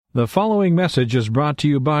The following message is brought to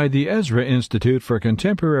you by the Ezra Institute for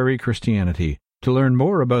Contemporary Christianity. To learn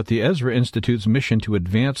more about the Ezra Institute's mission to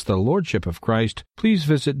advance the Lordship of Christ, please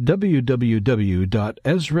visit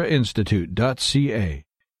www.ezrainstitute.ca.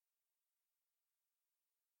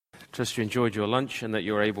 Trust you enjoyed your lunch and that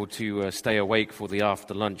you're able to stay awake for the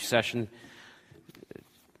after-lunch session.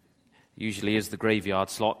 Usually is the graveyard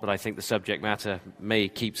slot, but I think the subject matter may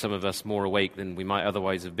keep some of us more awake than we might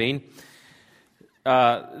otherwise have been.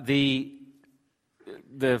 For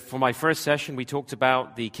my first session, we talked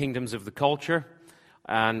about the kingdoms of the culture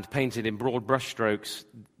and painted in broad brushstrokes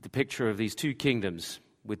the picture of these two kingdoms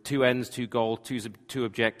with two ends, two goals, two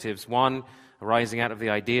objectives, one arising out of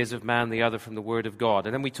the ideas of man, the other from the Word of God.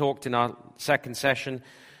 And then we talked in our second session,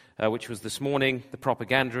 which was this morning, the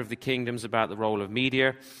propaganda of the kingdoms, about the role of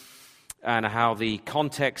media and how the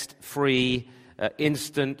context-free,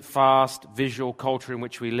 instant, fast, visual culture in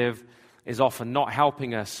which we live is often not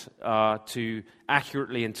helping us to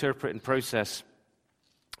accurately interpret and process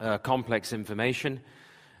complex information,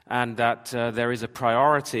 and that there is a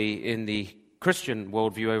priority in the Christian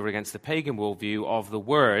worldview over against the pagan worldview of the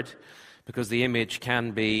Word, because the image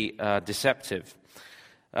can be deceptive.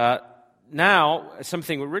 Now,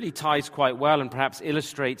 something that really ties quite well and perhaps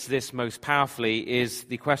illustrates this most powerfully is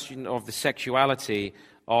the question of the sexuality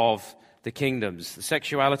of the kingdoms, the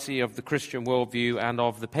sexuality of the Christian worldview and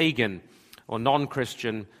of the pagan or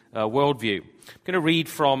non-Christian worldview. I'm going to read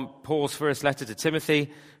from Paul's first letter to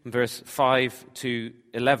Timothy, verse 5 to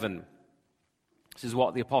 11. This is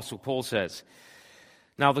what the Apostle Paul says.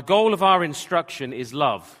 Now, the goal of our instruction is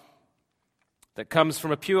love that comes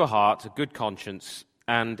from a pure heart, a good conscience,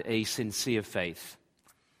 and a sincere faith.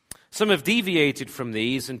 Some have deviated from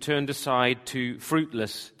these and turned aside to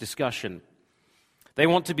fruitless discussion. They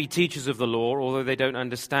want to be teachers of the law, although they don't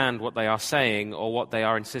understand what they are saying or what they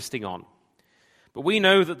are insisting on. But we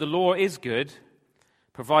know that the law is good,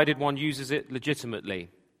 provided one uses it legitimately.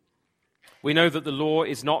 We know that the law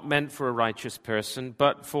is not meant for a righteous person,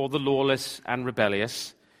 but for the lawless and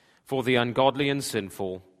rebellious, for the ungodly and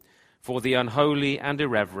sinful, for the unholy and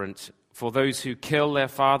irreverent, for those who kill their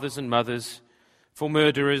fathers and mothers, for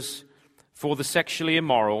murderers, for the sexually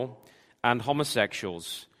immoral and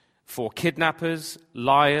homosexuals, for kidnappers,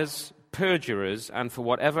 liars, perjurers, and for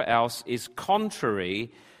whatever else is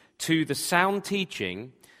contrary to the sound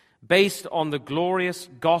teaching based on the glorious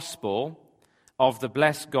gospel of the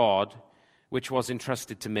blessed God, which was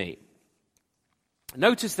entrusted to me.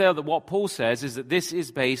 Notice there that what Paul says is that this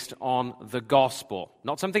is based on the gospel,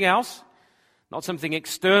 not something else, not something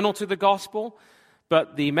external to the gospel,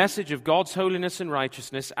 but the message of God's holiness and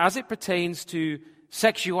righteousness as it pertains to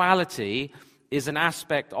sexuality is an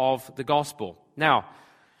aspect of the gospel. Now,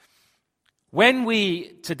 when we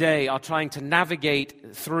today are trying to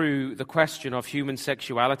navigate through the question of human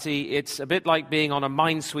sexuality, it's a bit like being on a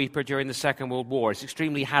minesweeper during the Second World War. It's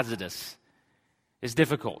extremely hazardous. It's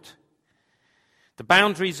difficult. The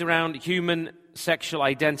boundaries around human sexual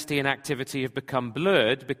identity and activity have become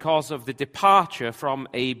blurred because of the departure from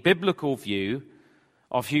a biblical view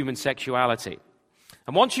of human sexuality.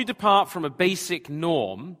 And once you depart from a basic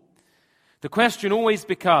norm, the question always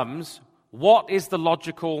becomes, what is the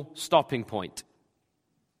logical stopping point?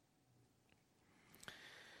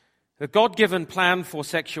 The God-given plan for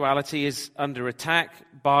sexuality is under attack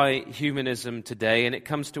by humanism today, and it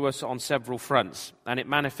comes to us on several fronts, and it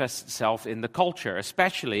manifests itself in the culture,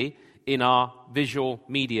 especially in our visual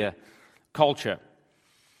media culture.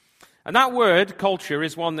 And that word, culture,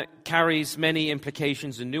 is one that carries many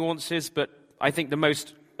implications and nuances, but I think the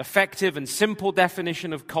most effective and simple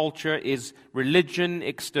definition of culture is religion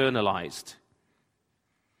externalized.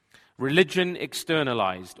 Religion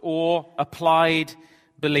externalized, or applied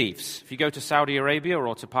beliefs. If you go to Saudi Arabia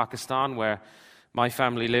or to Pakistan, where my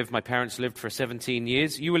family lived, my parents lived for 17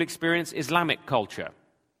 years, you will experience Islamic culture.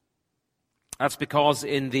 That's because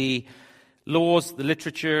in the laws, the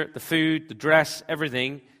literature, the food, the dress,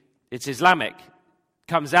 everything, it's Islamic.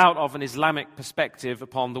 Comes out of an Islamic perspective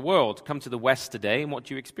upon the world. Come to the West today, and what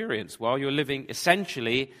do you experience? Well, you're living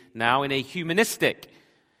essentially now in a humanistic,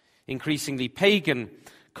 increasingly pagan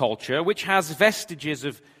culture, which has vestiges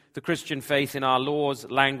of the Christian faith in our laws,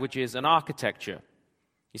 languages, and architecture.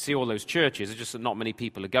 You see all those churches, it's just that not many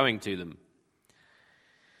people are going to them.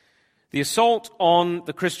 The assault on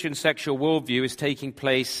the Christian sexual worldview is taking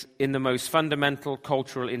place in the most fundamental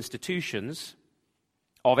cultural institutions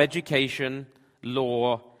of education,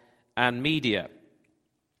 law, and media.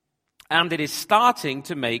 And it is starting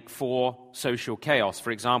to make for social chaos. For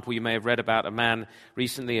example, you may have read about a man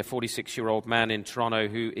recently, a 46-year-old man in Toronto,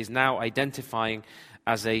 who is now identifying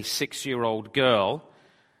as a 6-year-old girl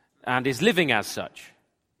and is living as such.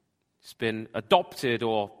 It's been adopted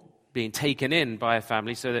or being taken in by a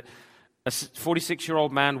family so that a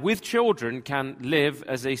 46-year-old man with children can live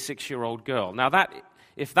as a 6-year-old girl. Now,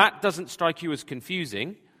 if that doesn't strike you as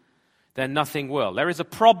confusing, then nothing will. There is a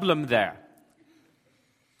problem there.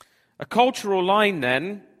 A cultural line,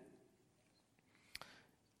 then,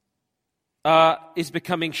 is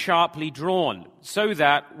becoming sharply drawn, so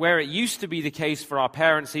that where it used to be the case for our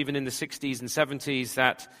parents, even in the 60s and 70s,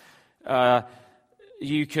 that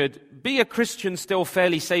you could be a Christian still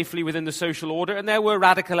fairly safely within the social order, and there were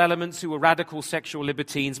radical elements who were radical sexual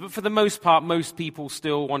libertines, but for the most part, most people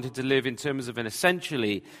still wanted to live in terms of an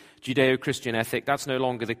essentially Judeo-Christian ethic. That's no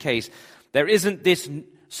longer the case. There isn't this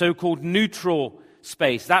so-called neutral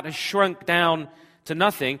space. That has shrunk down to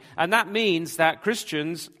nothing, and that means that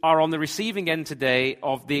Christians are on the receiving end today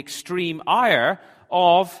of the extreme ire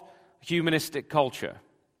of humanistic culture.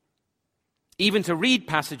 Even to read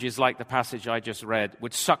passages like the passage I just read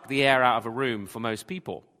would suck the air out of a room for most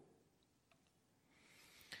people.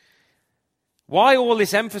 Why all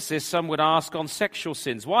this emphasis, some would ask, on sexual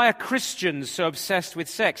sins? Why are Christians so obsessed with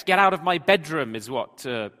sex? Get out of my bedroom is what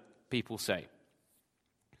people say.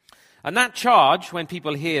 And that charge, when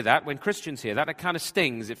people hear that, when Christians hear that, it kind of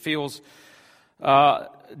stings. It feels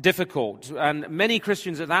difficult. And many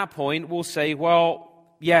Christians at that point will say, well,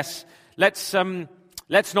 yes, let's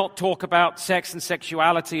not talk about sex and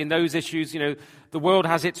sexuality and those issues. You know, the world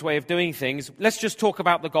has its way of doing things. Let's just talk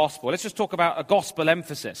about the gospel. Let's just talk about a gospel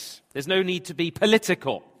emphasis. There's no need to be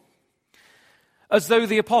political. As though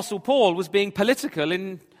the Apostle Paul was being political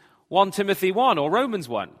in 1 Timothy 1 or Romans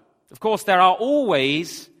 1. Of course, there are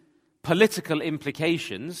always political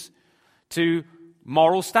implications to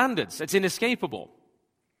moral standards. It's inescapable.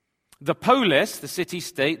 The polis, the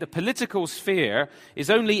city-state, the political sphere is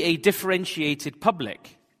only a differentiated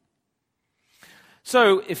public.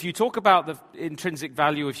 So if you talk about the intrinsic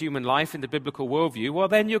value of human life in the biblical worldview, well,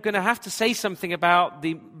 then you're going to have to say something about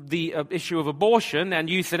the issue of abortion and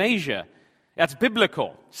euthanasia. That's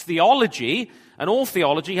biblical. It's theology, and all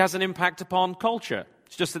theology has an impact upon culture.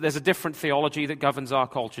 It's just that there's a different theology that governs our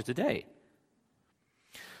culture today.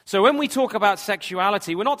 So when we talk about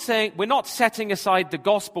sexuality, we're not setting aside the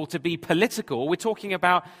gospel to be political. We're talking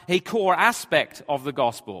about a core aspect of the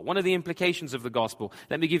gospel, one of the implications of the gospel.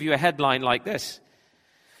 Let me give you a headline like this.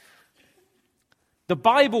 The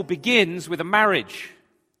Bible begins with a marriage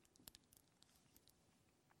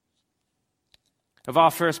of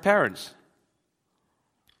our first parents.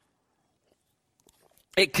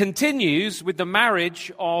 It continues with the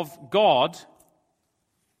marriage of God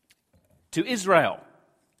to Israel,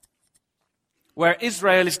 where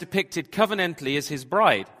Israel is depicted covenantally as his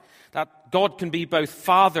bride. That God can be both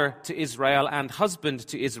father to Israel and husband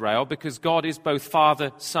to Israel because God is both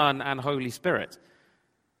Father, Son, and Holy Spirit.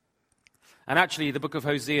 And actually, the book of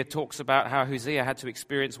Hosea talks about how Hosea had to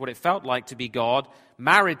experience what it felt like to be God,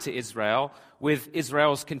 married to Israel, with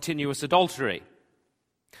Israel's continuous adultery.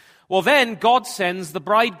 Well, then God sends the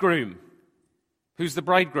bridegroom. Who's the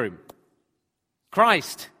bridegroom?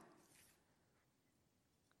 Christ.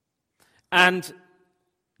 And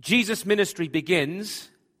Jesus' ministry begins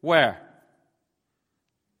where?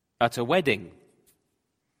 At a wedding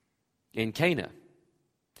in Cana.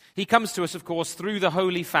 He comes to us, of course, through the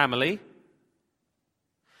Holy Family,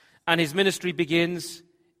 and his ministry begins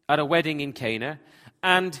at a wedding in Cana,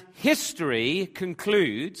 and history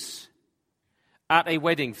concludes at a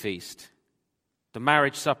wedding feast, the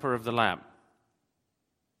marriage supper of the Lamb.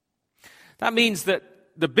 That means that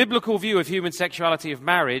the biblical view of human sexuality of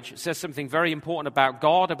marriage says something very important about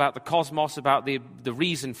God, about the cosmos, about the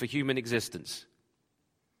reason for human existence.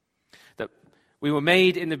 That we were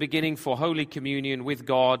made in the beginning for holy communion with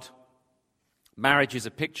God. Marriage is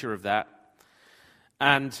a picture of that.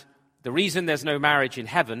 And the reason there's no marriage in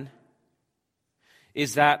heaven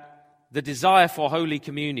is that the desire for holy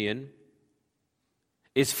communion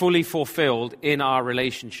is fully fulfilled in our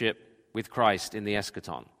relationship with Christ in the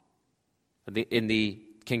eschaton, in the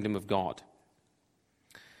kingdom of God.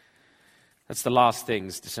 That's the last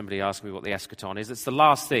things. Somebody asked me what the eschaton is. It's the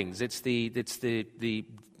last things. It's the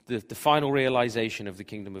final realization of the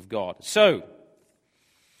kingdom of God. So,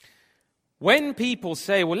 when people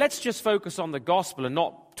say, well, let's just focus on the gospel and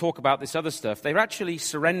not talk about this other stuff, they're actually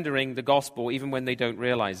surrendering the gospel even when they don't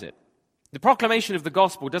realize it. The proclamation of the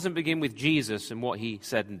gospel doesn't begin with Jesus and what he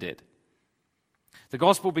said and did. The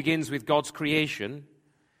gospel begins with God's creation,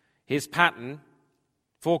 his pattern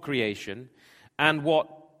for creation, and what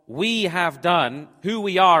we have done, who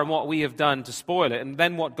we are and what we have done to spoil it, and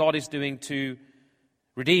then what God is doing to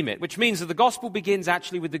redeem it. Which means that the gospel begins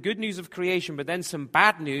actually with the good news of creation, but then some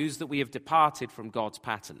bad news that we have departed from God's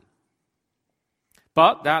pattern.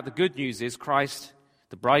 But the good news is Christ,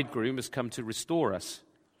 the bridegroom, has come to restore us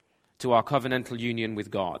to our covenantal union with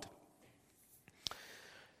God.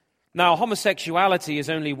 Now, homosexuality is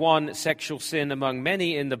only one sexual sin among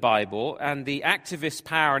many in the Bible, and the activist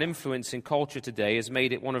power and influence in culture today has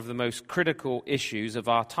made it one of the most critical issues of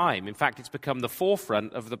our time. In fact, it's become the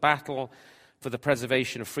forefront of the battle for the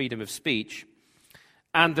preservation of freedom of speech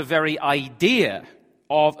and the very idea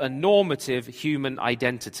of a normative human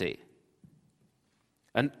identity,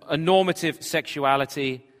 a normative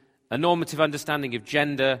sexuality, a normative understanding of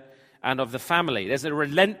gender and of the family. There's a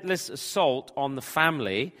relentless assault on the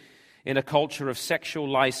family in a culture of sexual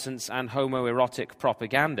license and homoerotic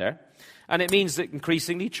propaganda. And it means that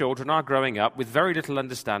increasingly children are growing up with very little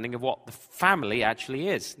understanding of what the family actually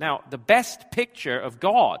is. Now, the best picture of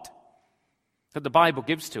God that the Bible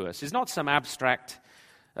gives to us is not some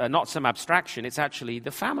abstraction, it's actually the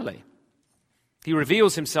family. He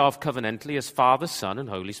reveals himself covenantally as Father, Son, and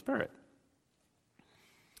Holy Spirit.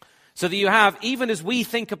 So that you have, even as we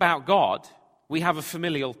think about God, we have a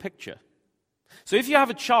familial picture. So if you have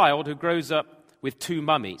a child who grows up with two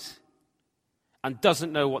mummies and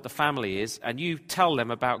doesn't know what the family is, and you tell them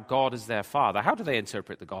about God as their father, how do they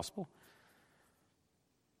interpret the gospel?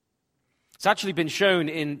 It's actually been shown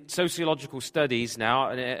in sociological studies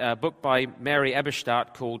now, a book by Mary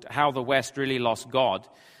Eberstadt called How the West Really Lost God,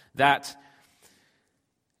 that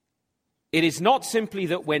it is not simply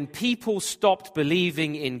that when people stopped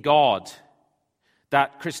believing in God,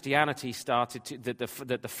 that Christianity started to,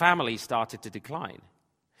 that the family started to decline.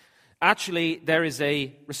 Actually, there is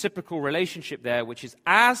a reciprocal relationship there, which is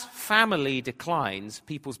as family declines,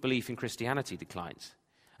 people's belief in Christianity declines.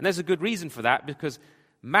 And there's a good reason for that, because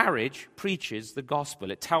marriage preaches the gospel.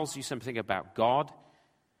 It tells you something about God.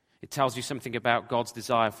 It tells you something about God's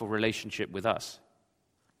desire for relationship with us.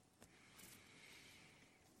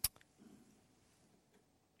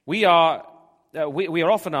 We are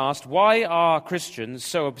often asked, why are Christians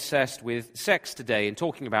so obsessed with sex today in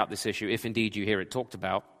talking about this issue, if indeed you hear it talked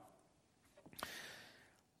about?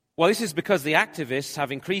 Well, this is because the activists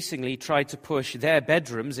have increasingly tried to push their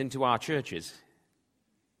bedrooms into our churches.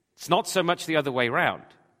 It's not so much the other way round.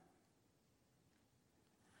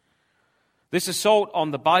 This assault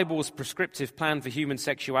on the Bible's prescriptive plan for human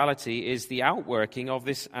sexuality is the outworking of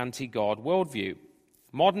this anti-God worldview.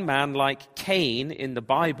 Modern man, like Cain in the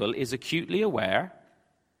Bible, is acutely aware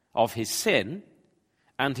of his sin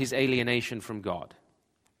and his alienation from God.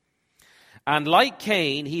 And like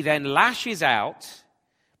Cain, he then lashes out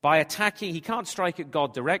by attacking. He can't strike at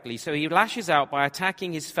God directly, so he lashes out by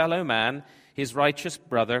attacking his fellow man, his righteous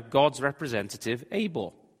brother, God's representative,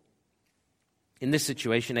 Abel. In this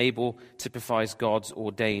situation, Abel typifies God's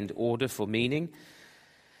ordained order for meaning.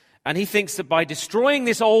 And he thinks that by destroying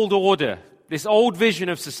this old order, this old vision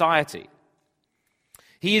of society,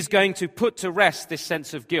 he is going to put to rest this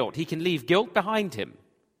sense of guilt. He can leave guilt behind him.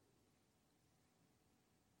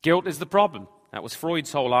 Guilt is the problem. That was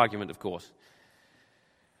Freud's whole argument, of course.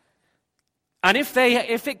 And if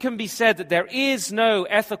it can be said that there is no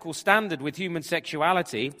ethical standard with human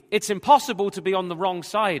sexuality, it's impossible to be on the wrong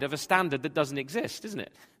side of a standard that doesn't exist, isn't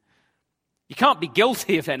it? You can't be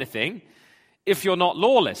guilty of anything if you're not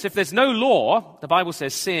lawless. If there's no law, the Bible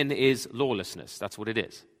says sin is lawlessness. That's what it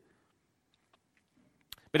is.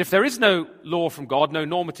 But if there is no law from God, no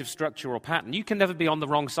normative structure or pattern, you can never be on the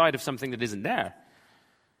wrong side of something that isn't there.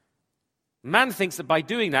 Man thinks that by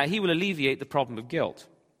doing that, he will alleviate the problem of guilt.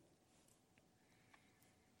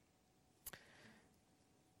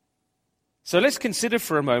 So let's consider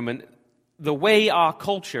for a moment the way our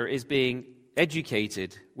culture is being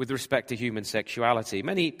educated with respect to human sexuality.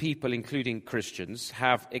 Many people, including Christians,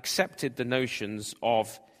 have accepted the notions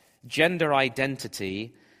of gender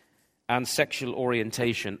identity and sexual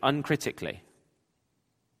orientation uncritically.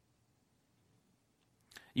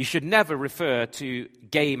 You should never refer to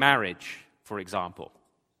gay marriage, for example.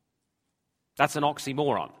 That's an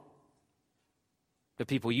oxymoron. But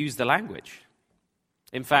people use the language.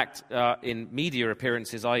 In fact, in media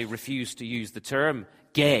appearances, I refuse to use the term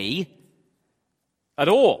gay at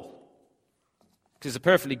all. It's a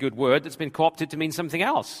perfectly good word that's been co-opted to mean something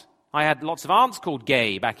else. I had lots of aunts called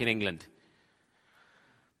gay back in England.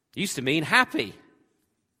 It used to mean happy.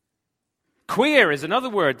 Queer is another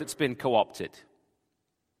word that's been co-opted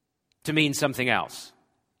to mean something else.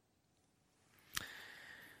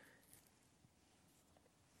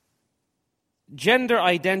 Gender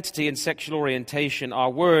identity and sexual orientation are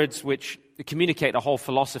words which communicate a whole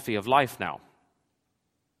philosophy of life now.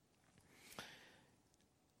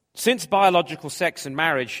 Since biological sex and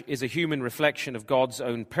marriage is a human reflection of God's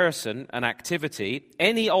own person and activity,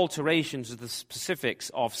 any alterations of the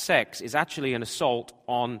specifics of sex is actually an assault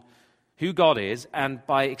on who God is and,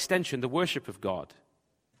 by extension, the worship of God.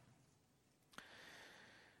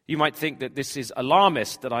 You might think that this is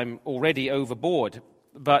alarmist, that I'm already overboard,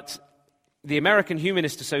 but the American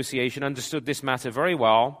Humanist Association understood this matter very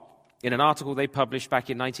well in an article they published back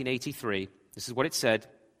in 1983. This is what it said.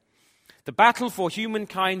 The battle for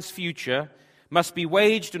humankind's future must be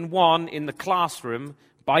waged and won in the classroom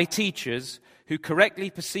by teachers who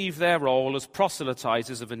correctly perceive their role as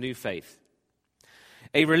proselytizers of a new faith.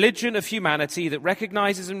 A religion of humanity that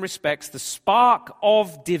recognizes and respects the spark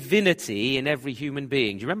of divinity in every human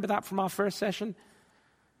being. Do you remember that from our first session?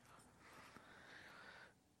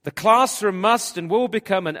 The classroom must and will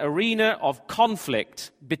become an arena of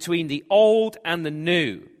conflict between the old and the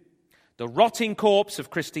new, the rotting corpse of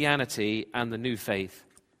Christianity and the new faith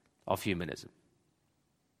of humanism.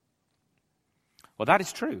 Well, that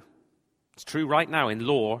is true. It's true right now in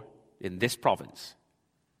law in this province,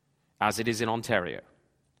 as it is in Ontario.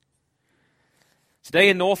 Today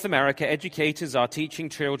in North America, educators are teaching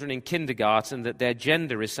children in kindergarten that their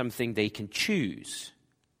gender is something they can choose.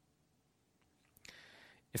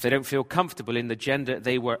 If they don't feel comfortable in the gender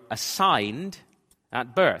they were assigned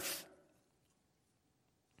at birth.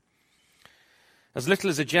 As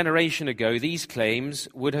little as a generation ago, these claims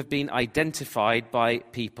would have been identified by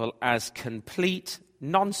people as complete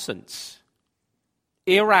nonsense,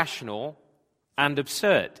 irrational, and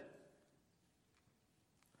absurd.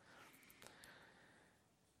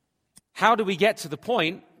 How do we get to the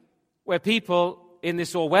point where people in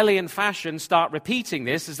this Orwellian fashion start repeating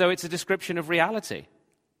this as though it's a description of reality?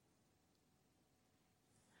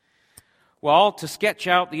 Well, to sketch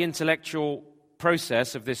out the intellectual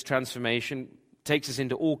process of this transformation takes us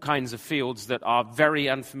into all kinds of fields that are very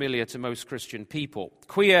unfamiliar to most Christian people.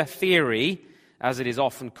 Queer theory, as it is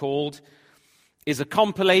often called, is a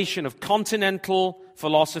compilation of continental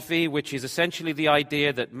philosophy, which is essentially the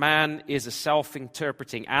idea that man is a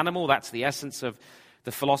self-interpreting animal. That's the essence of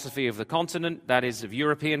the philosophy of the continent, that is, of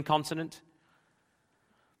European continent.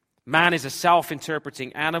 Man is a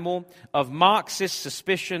self-interpreting animal, of Marxist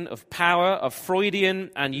suspicion of power, of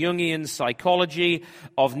Freudian and Jungian psychology,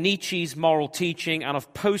 of Nietzsche's moral teaching, and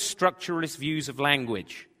of post-structuralist views of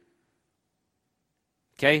language.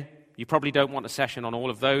 Okay? You probably don't want a session on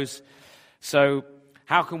all of those. So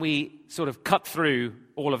how can we sort of cut through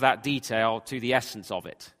all of that detail to the essence of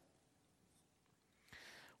it?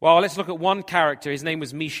 Well, let's look at one character. His name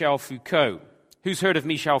was Michel Foucault. Who's heard of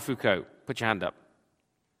Michel Foucault? Put your hand up.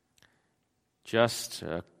 Just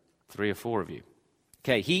 3 or 4 of you.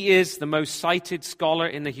 Okay, he is the most cited scholar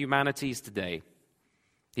in the humanities today.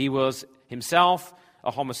 He was himself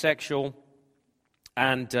a homosexual,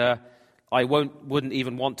 and I wouldn't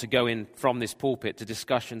even want to go in from this pulpit to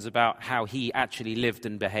discussions about how he actually lived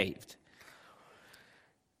and behaved.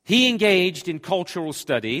 He engaged in cultural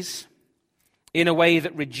studies in a way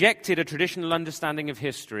that rejected a traditional understanding of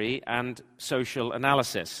history and social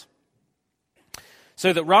analysis.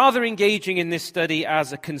 So that rather engaging in this study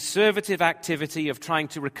as a conservative activity of trying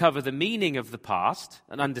to recover the meaning of the past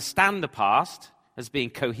and understand the past as being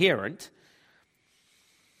coherent,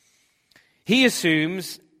 he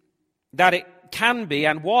assumes that it can be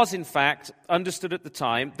and was in fact understood at the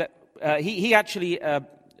time that he actually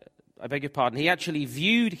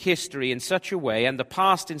viewed history in such a way and the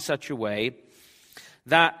past in such a way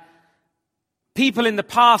that people in the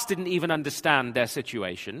past didn't even understand their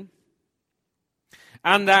situation,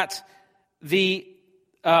 and that the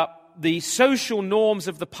social norms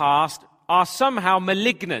of the past are somehow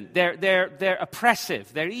malignant. They're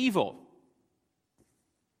oppressive. They're evil.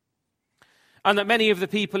 And that many of the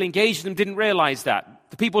people engaged in them didn't realize that.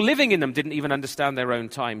 The people living in them didn't even understand their own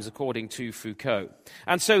times, according to Foucault.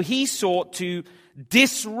 And so he sought to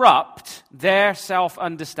disrupt their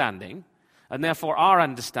self-understanding, and therefore our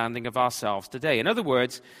understanding of ourselves today. In other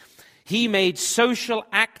words, he made social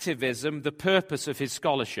activism the purpose of his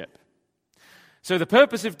scholarship. So the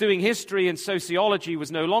purpose of doing history and sociology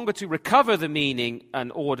was no longer to recover the meaning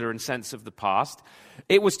and order and sense of the past.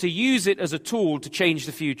 It was to use it as a tool to change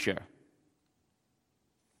the future.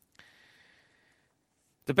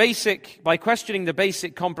 By questioning the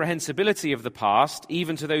basic comprehensibility of the past,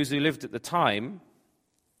 even to those who lived at the time,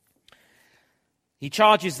 he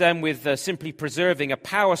charges them with simply preserving a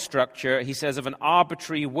power structure, he says, of an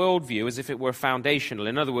arbitrary worldview as if it were foundational.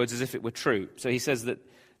 In other words, as if it were true. So he says that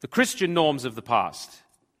the Christian norms of the past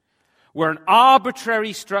were an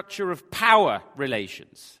arbitrary structure of power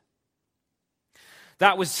relations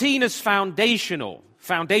that was seen as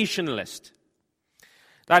foundationalist,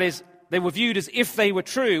 That is, they were viewed as if they were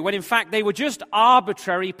true, when in fact they were just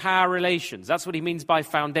arbitrary power relations. That's what he means by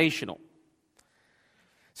foundational.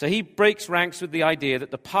 So he breaks ranks with the idea that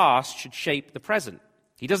the past should shape the present.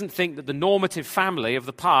 He doesn't think that the normative family of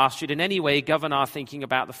the past should in any way govern our thinking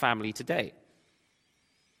about the family today.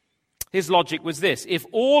 His logic was this: if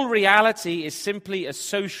all reality is simply a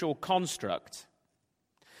social construct,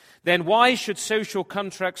 then why should social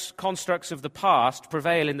constructs of the past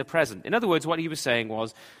prevail in the present? In other words, what he was saying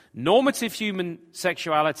was, normative human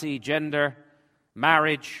sexuality, gender,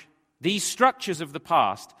 marriage, these structures of the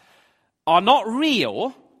past are not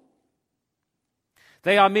real.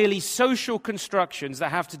 They are merely social constructions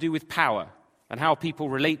that have to do with power and how people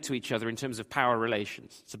relate to each other in terms of power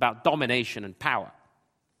relations. It's about domination and power.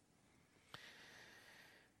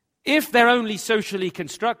 If they're only socially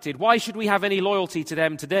constructed, why should we have any loyalty to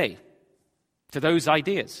them today, to those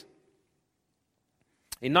ideas?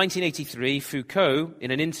 In 1983, Foucault,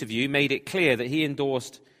 in an interview, made it clear that he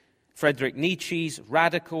endorsed Friedrich Nietzsche's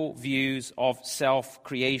radical views of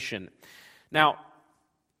self-creation. Now,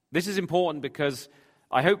 this is important because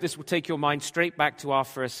I hope this will take your mind straight back to our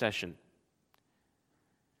first session.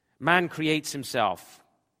 Man creates himself.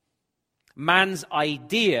 Man's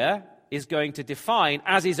idea is going to define,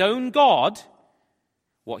 as his own God,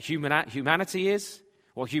 what humanity is,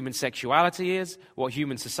 what human sexuality is, what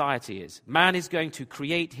human society is. Man is going to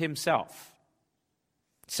create himself.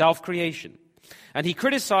 Self-creation. And he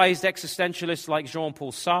criticized existentialists like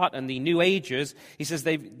Jean-Paul Sartre and the New Agers. He says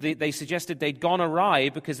they suggested they'd gone awry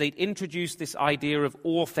because they'd introduced this idea of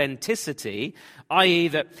authenticity, i.e.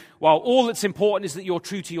 that, well, all that's important is that you're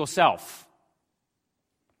true to yourself.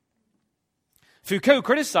 Foucault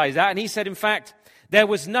criticized that, and he said, in fact, there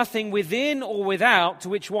was nothing within or without to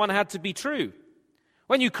which one had to be true.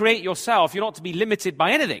 When you create yourself, you're not to be limited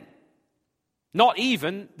by anything, not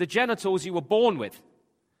even the genitals you were born with.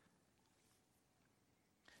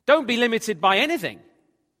 Don't be limited by anything.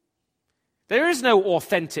 There is no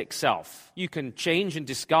authentic self. You can change and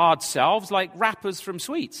discard selves like wrappers from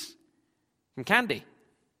sweets, from candy.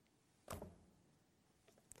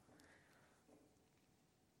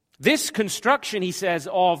 This construction, he says,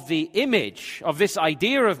 of the image, of this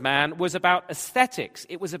idea of man, was about aesthetics.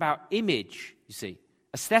 It was about image, you see.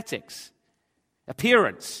 Aesthetics.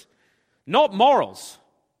 Appearance. Not morals.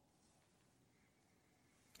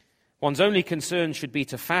 One's only concern should be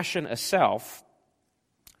to fashion a self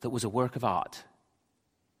that was a work of art.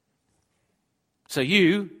 So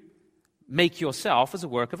you make yourself as a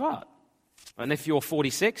work of art. And if you're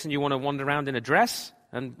 46 and you want to wander around in a dress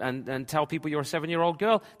and tell people you're a 7-year-old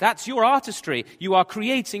girl, that's your artistry. You are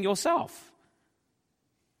creating yourself.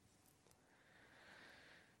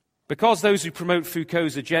 Because those who promote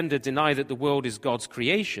Foucault's agenda deny that the world is God's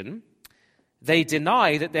creation, they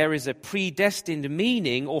deny that there is a predestined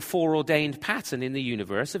meaning or foreordained pattern in the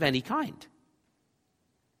universe of any kind.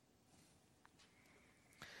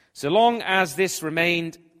 So long as this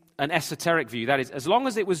remained an esoteric view, that is, as long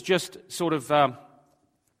as it was just sort of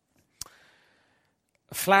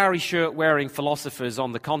flowery shirt-wearing philosophers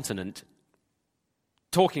on the continent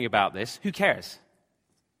talking about this, who cares?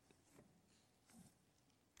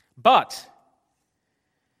 But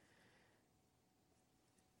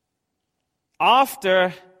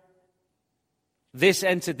after this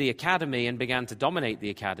entered the academy and began to dominate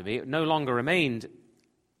the academy, it no longer remained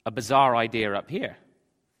a bizarre idea up here.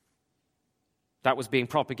 That was being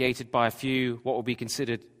propagated by a few what would be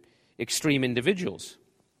considered extreme individuals.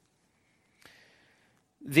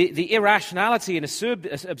 The irrationality and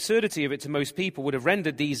absurdity of it to most people would have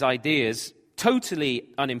rendered these ideas totally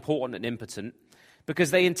unimportant and impotent,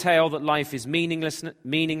 because they entail that life is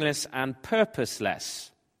meaningless and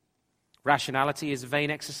purposeless. Rationality is a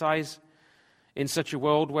vain exercise in such a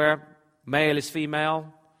world where male is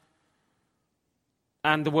female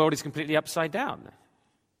and the world is completely upside down.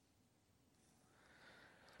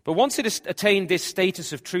 But once it has attained this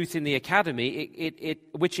status of truth in the academy,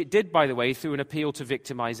 which it did, by the way, through an appeal to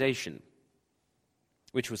victimization,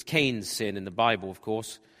 which was Cain's sin in the Bible, of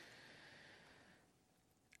course.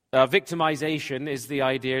 Victimization is the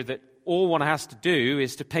idea that all one has to do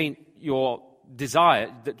is to paint your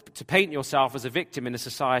desire, to paint yourself as a victim in a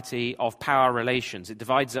society of power relations. It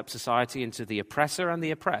divides up society into the oppressor and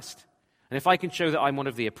the oppressed. And if I can show that I'm one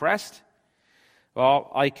of the oppressed,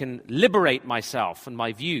 well, I can liberate myself and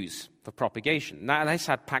my views for propagation. Now, this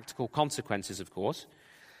had practical consequences, of course.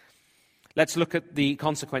 Let's look at the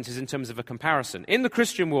consequences in terms of a comparison. In the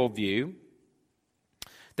Christian worldview,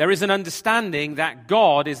 there is an understanding that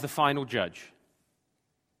God is the final judge.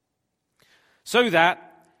 So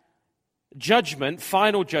that judgment,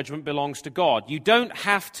 final judgment, belongs to God. You don't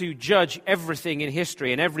have to judge everything in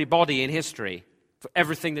history and everybody in history for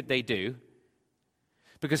everything that they do,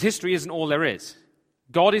 because history isn't all there is.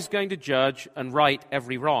 God is going to judge and right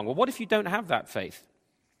every wrong. Well, what if you don't have that faith?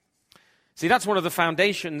 See, that's one of the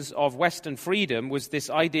foundations of Western freedom, was this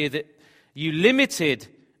idea that you limited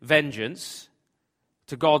vengeance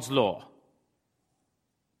to God's law,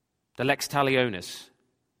 the lex talionis,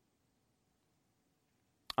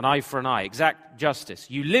 an eye for an eye, exact justice.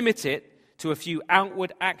 You limit it to a few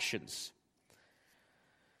outward actions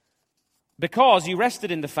because you rested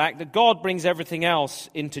in the fact that God brings everything else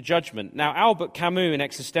into judgment. Now, Albert Camus, an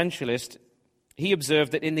existentialist, he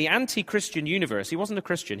observed that in the anti-Christian universe, he wasn't a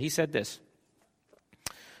Christian, he said this: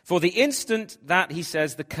 for the instant that, he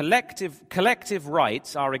says, the collective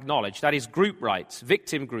rights are acknowledged, that is group rights,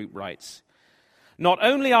 victim group rights, not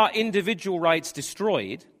only are individual rights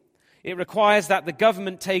destroyed, it requires that the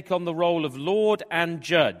government take on the role of lord and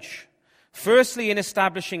judge, firstly in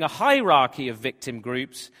establishing a hierarchy of victim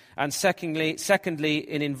groups, and secondly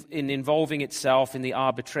in involving itself in the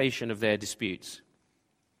arbitration of their disputes.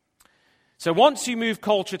 So once you move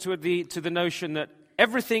culture to the notion that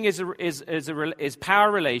everything is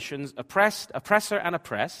power relations, oppressor and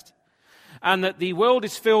oppressed, and that the world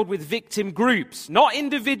is filled with victim groups, not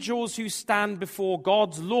individuals who stand before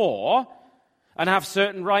God's law and have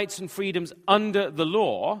certain rights and freedoms under the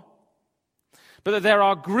law, but that there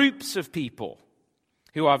are groups of people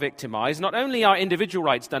who are victimized. Not only are individual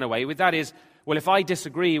rights done away with, that is, well, if I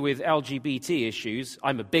disagree with LGBT issues,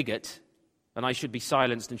 I'm a bigot, and I should be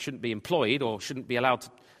silenced and shouldn't be employed or shouldn't be allowed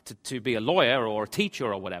to be a lawyer or a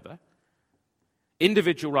teacher or whatever.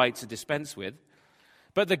 Individual rights are dispensed with.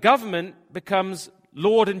 But the government becomes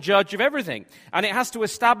lord and judge of everything, and it has to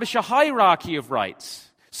establish a hierarchy of rights.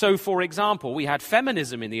 So, for example, we had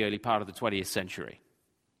feminism in the early part of the 20th century.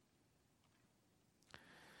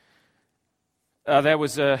 There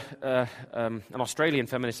was an Australian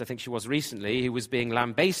feminist, I think she was recently, who was being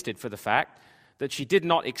lambasted for the fact that she did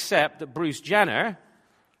not accept that Bruce Jenner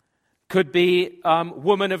could be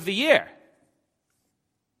Woman of the Year.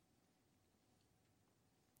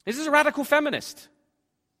 This is a radical feminist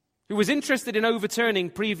who was interested in overturning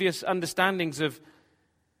previous understandings of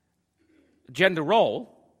gender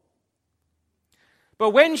role.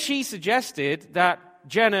 But when she suggested that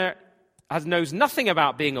Jenner knows nothing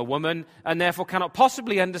about being a woman and therefore cannot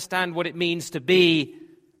possibly understand what it means to be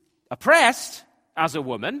oppressed as a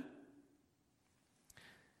woman,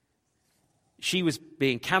 she was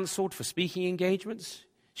being cancelled for speaking engagements.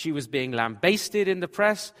 She was being lambasted in the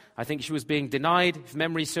press. I think she was being denied, if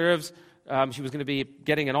memory serves. She was going to be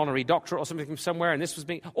getting an honorary doctorate or something from somewhere, and this was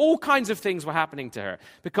being... All kinds of things were happening to her.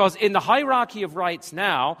 Because in the hierarchy of rights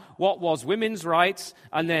now, what was women's rights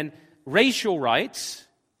and then racial rights...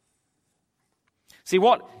 See,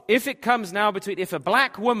 if it comes now between... If a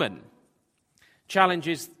black woman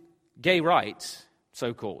challenges gay rights,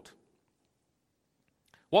 so-called,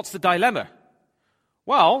 what's the dilemma?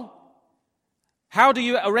 Well, how do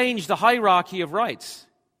you arrange the hierarchy of rights?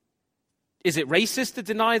 Is it racist to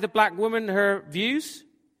deny the black woman her views?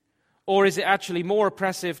 Or is it actually more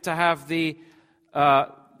oppressive to have the...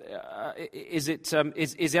 is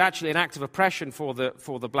it actually an act of oppression for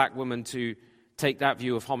the black woman to take that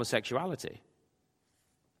view of homosexuality?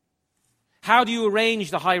 How do you arrange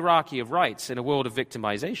the hierarchy of rights in a world of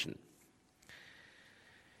victimization?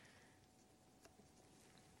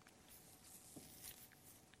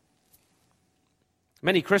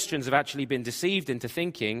 Many Christians have actually been deceived into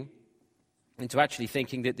actually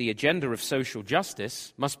thinking that the agenda of social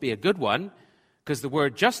justice must be a good one, because the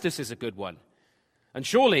word justice is a good one. And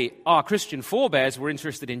surely our Christian forebears were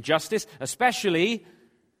interested in justice, especially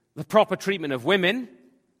the proper treatment of women,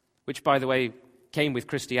 which, by the way, came with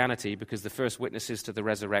Christianity because the first witnesses to the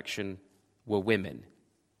resurrection were women.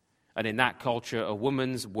 And in that culture, a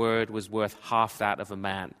woman's word was worth half that of a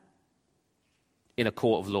man in a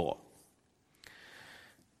court of law.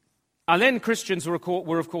 And then Christians were,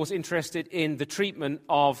 of course, interested in the treatment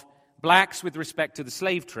of blacks with respect to the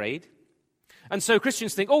slave trade. And so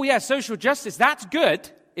Christians think, oh yeah, social justice, that's good,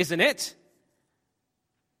 isn't it?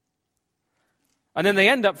 And then they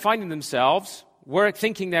end up finding themselves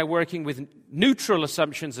thinking they're working with neutral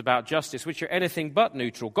assumptions about justice, which are anything but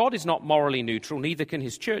neutral. God is not morally neutral, neither can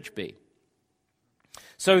his church be.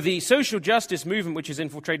 So the social justice movement, which has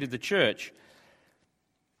infiltrated the church,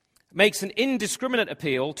 makes an indiscriminate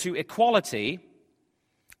appeal to equality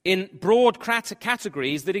in broad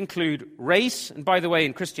categories that include race. And by the way,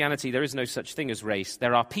 in Christianity, there is no such thing as race.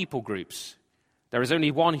 There are people groups. There is only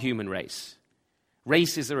one human race.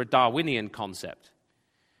 Races are a Darwinian concept.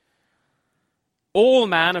 All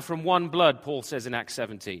man are from one blood, Paul says in Acts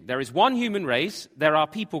 17. There is one human race, there are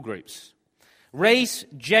people groups. Race,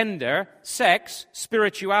 gender, sex,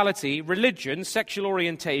 spirituality, religion, sexual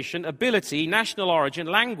orientation, ability, national origin,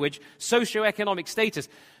 language, socioeconomic status.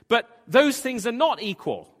 But those things are not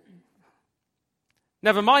equal.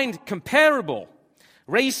 Never mind comparable.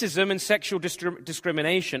 Racism and sexual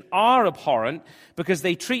discrimination are abhorrent because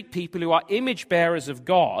they treat people who are image bearers of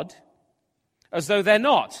God as though they're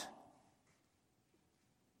not.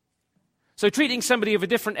 So treating somebody of a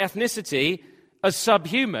different ethnicity as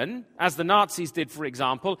subhuman, as the Nazis did, for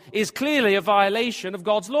example, is clearly a violation of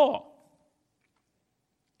God's law.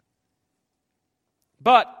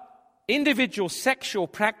 But individual sexual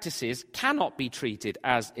practices cannot be treated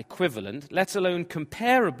as equivalent, let alone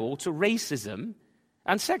comparable to racism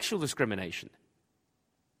and sexual discrimination.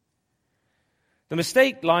 The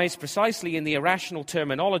mistake lies precisely in the irrational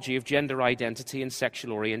terminology of gender identity and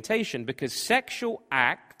sexual orientation, because sexual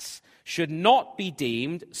acts should not be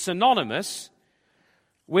deemed synonymous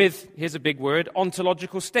with, here's a big word,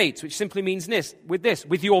 ontological states, which simply means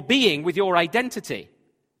with your being, with your identity.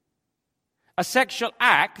 A sexual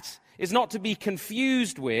act is not to be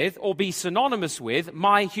confused with or be synonymous with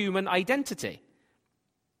my human identity.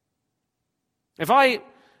 If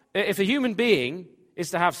a human being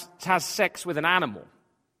has sex with an animal,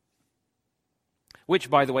 which,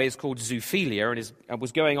 by the way, is called zoophilia and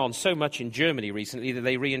was going on so much in Germany recently that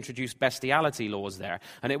they reintroduced bestiality laws there.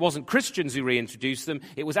 And it wasn't Christians who reintroduced them,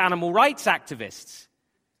 it was animal rights activists.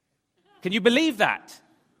 Can you believe that?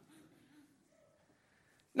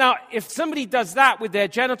 Now, if somebody does that with their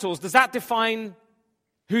genitals, does that define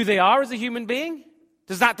who they are as a human being?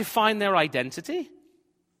 Does that define their identity?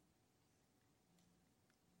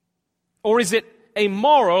 Or is it a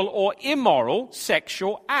moral or immoral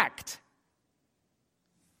sexual act?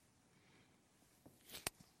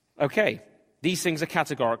 Okay, these things are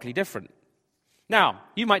categorically different. Now,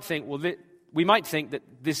 you might think, we might think that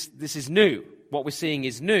this is new. What we're seeing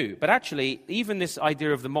is new. But actually, even this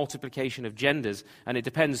idea of the multiplication of genders, and it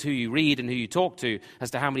depends who you read and who you talk to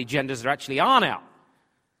as to how many genders there actually are now.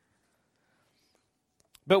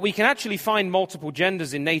 But we can actually find multiple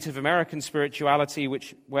genders in Native American spirituality,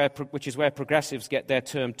 which is where progressives get their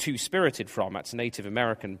term two-spirited from. That's Native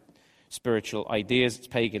American spiritual ideas, it's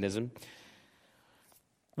paganism.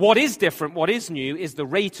 What is different, what is new, is the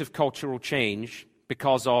rate of cultural change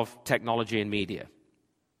because of technology and media.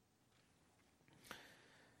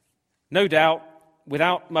 No doubt,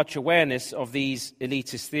 without much awareness of these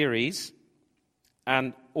elitist theories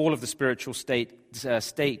and all of the spiritual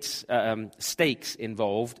stakes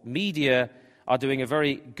involved, media are doing a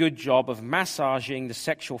very good job of massaging the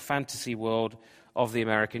sexual fantasy world of the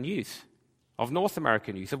American youth, of North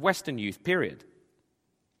American youth, of Western youth, period.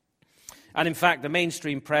 And in fact, the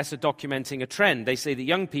mainstream press are documenting a trend. They say that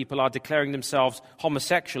young people are declaring themselves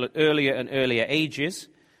homosexual at earlier and earlier ages.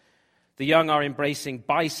 The young are embracing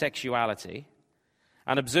bisexuality.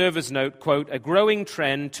 And observers note, quote, a growing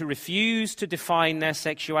trend to refuse to define their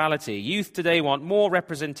sexuality. Youth today want more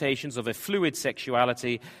representations of a fluid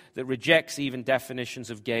sexuality that rejects even definitions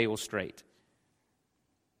of gay or straight.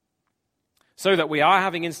 So that we are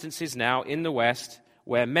having instances now in the West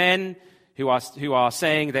where men who are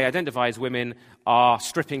saying they identify as women are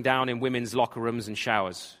stripping down in women's locker rooms and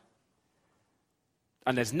showers.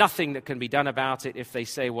 And there's nothing that can be done about it if they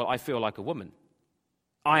say, well, I feel like a woman.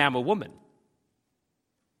 I am a woman.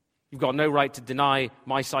 You've got no right to deny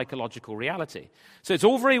my psychological reality. So it's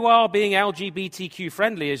all very well being LGBTQ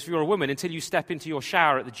friendly if you're a woman until you step into your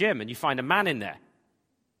shower at the gym and you find a man in there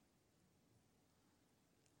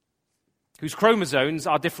whose chromosomes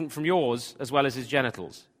are different from yours as well as his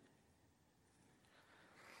genitals.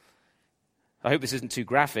 I hope this isn't too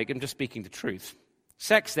graphic. I'm just speaking the truth.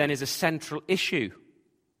 Sex, then, is a central issue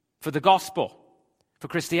for the gospel, for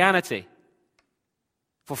Christianity,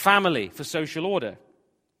 for family, for social order.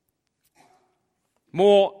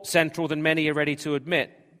 More central than many are ready to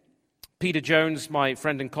admit. Peter Jones, my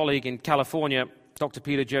friend and colleague in California, Dr.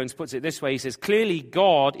 Peter Jones puts it this way. He says, clearly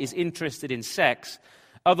God is interested in sex.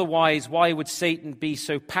 Otherwise, why would Satan be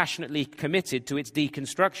so passionately committed to its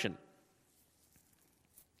deconstruction?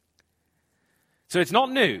 So it's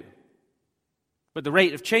not new, but the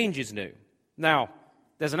rate of change is new. Now,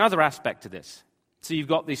 there's another aspect to this. So you've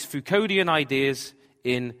got these Foucauldian ideas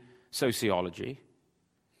in sociology.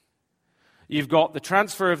 You've got the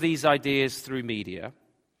transfer of these ideas through media.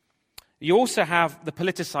 You also have the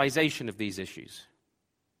politicization of these issues,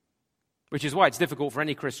 which is why it's difficult for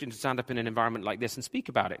any Christian to stand up in an environment like this and speak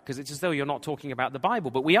about it, because it's as though you're not talking about the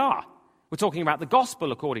Bible, but we are. We're talking about the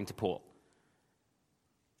gospel according to Paul.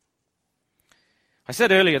 I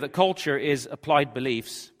said earlier that culture is applied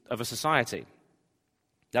beliefs of a society.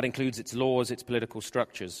 That includes its laws, its political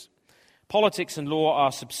structures. Politics and law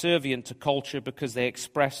are subservient to culture because they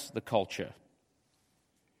express the culture.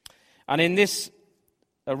 And in this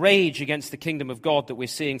rage against the kingdom of God that we're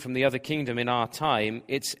seeing from the other kingdom in our time,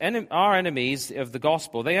 our enemies of the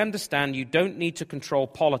gospel, they understand you don't need to control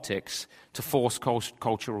politics to force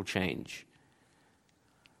cultural change.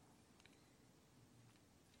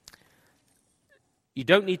 You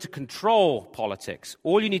don't need to control politics.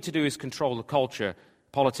 All you need to do is control the culture.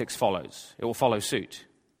 Politics follows. It will follow suit.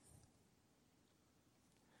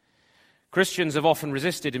 Christians have often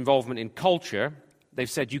resisted involvement in culture. They've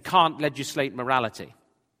said you can't legislate morality.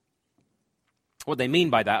 What they mean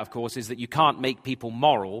by that, of course, is that you can't make people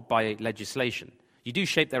moral by legislation. You do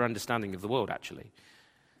shape their understanding of the world, actually.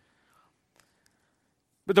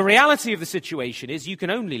 But the reality of the situation is you can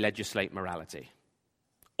only legislate morality.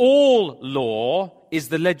 All law is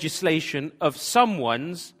the legislation of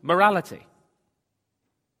someone's morality.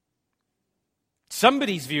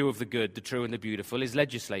 Somebody's view of the good, the true, and the beautiful is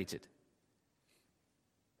legislated.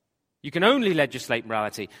 You can only legislate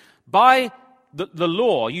morality. By the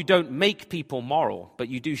law, you don't make people moral, but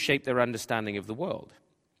you do shape their understanding of the world.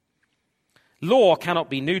 Law cannot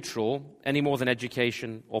be neutral any more than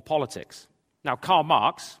education or politics. Now, Karl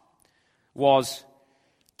Marx was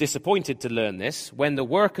disappointed to learn this when the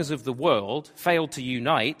workers of the world failed to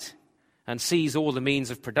unite and seize all the means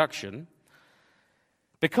of production,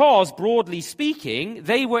 because, broadly speaking,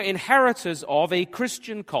 they were inheritors of a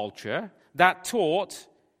Christian culture that taught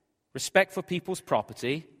respect for people's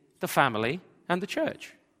property, the family, and the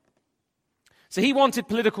church. So he wanted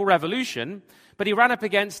political revolution, but he ran up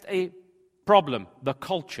against a problem, the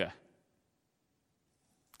culture.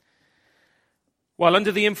 Well,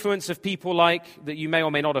 under the influence of people that you may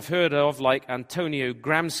or may not have heard of, like Antonio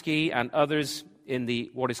Gramsci and others in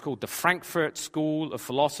what is called the Frankfurt School of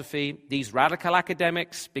Philosophy, these radical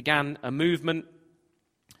academics began a movement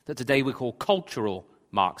that today we call cultural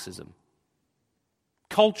Marxism.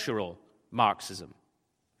 Cultural Marxism.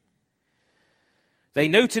 They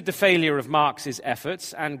noted the failure of Marx's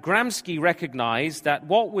efforts, and Gramsci recognized that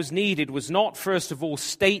what was needed was not, first of all,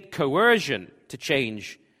 state coercion to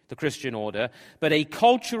change the Christian order, but a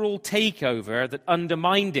cultural takeover that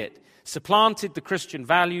undermined it, supplanted the Christian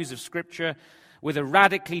values of Scripture with a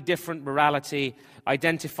radically different morality,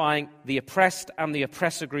 identifying the oppressed and the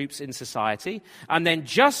oppressor groups in society. And then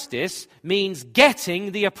justice means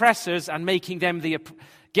getting the oppressors and making them the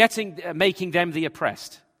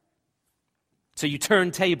oppressed. So you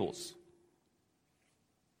turn tables.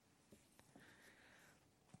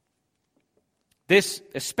 This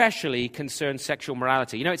especially concerns sexual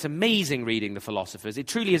morality. You know, it's amazing reading the philosophers. It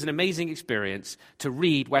truly is an amazing experience to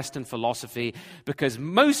read Western philosophy, because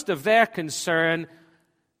most of their concern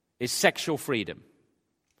is sexual freedom.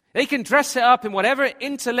 They can dress it up in whatever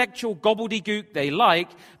intellectual gobbledygook they like,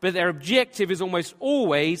 but their objective is almost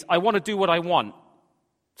always, I want to do what I want,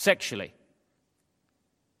 sexually.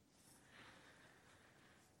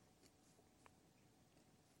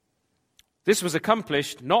 This was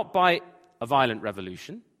accomplished not by a violent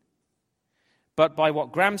revolution, but by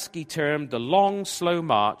what Gramsci termed the long, slow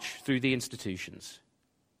march through the institutions,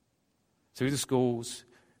 through the schools,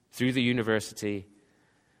 through the university,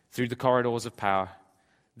 through the corridors of power.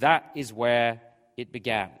 That is where it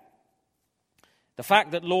began. The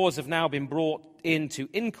fact that laws have now been brought in to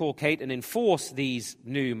inculcate and enforce these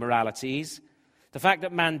new moralities, the fact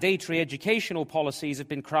that mandatory educational policies have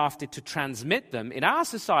been crafted to transmit them in our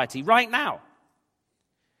society right now,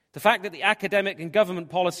 the fact that the academic and government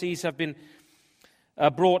policies have been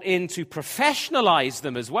brought in to professionalize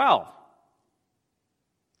them as well.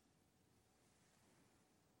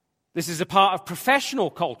 This is a part of professional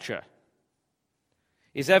culture,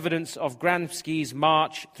 is evidence of Gramsci's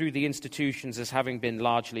march through the institutions as having been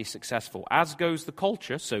largely successful. As goes the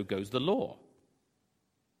culture, so goes the law.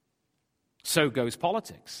 So goes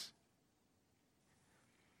politics.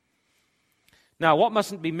 Now, what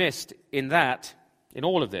mustn't be missed in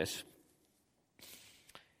all of this,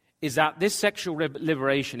 is that this sexual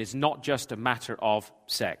liberation is not just a matter of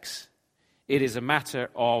sex. It is a matter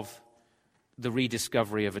of the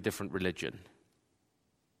rediscovery of a different religion.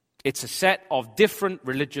 It's a set of different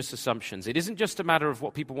religious assumptions. It isn't just a matter of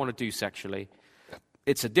what people want to do sexually.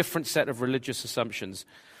 It's a different set of religious assumptions.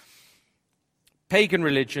 Pagan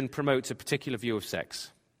religion promotes a particular view of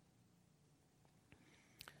sex.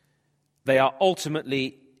 They are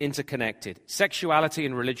ultimately interconnected. Sexuality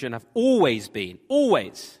and religion have always been,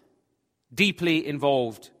 deeply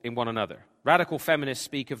involved in one another. Radical feminists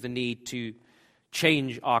speak of the need to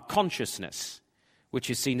change our consciousness. which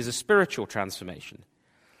is seen as a spiritual transformation.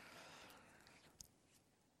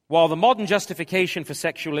 While the modern justification for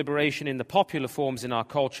sexual liberation in the popular forms in our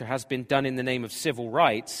culture has been done in the name of civil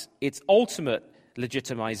rights, its ultimate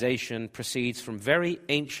legitimization proceeds from very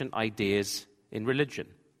ancient ideas in religion.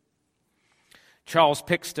 Charles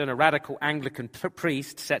Pixton, a radical Anglican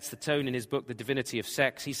priest, sets the tone in his book, The Divinity of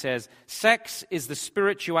Sex. He says, "Sex is the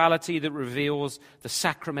spirituality that reveals the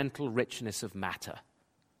sacramental richness of matter."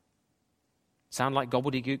 Sound like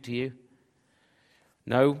gobbledygook to you?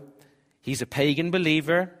 No, he's a pagan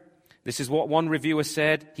believer. This is what one reviewer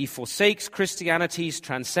said. He forsakes Christianity's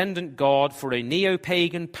transcendent God for a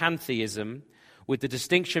neo-pagan pantheism with the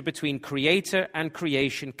distinction between creator and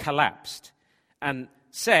creation collapsed, and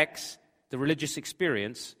sex, the religious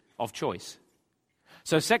experience of choice.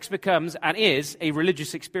 So sex becomes and is a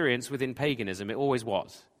religious experience within paganism. It always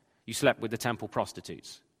was. You slept with the temple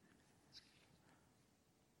prostitutes.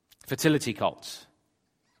 Fertility cults.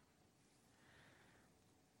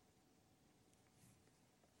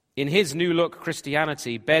 In his new look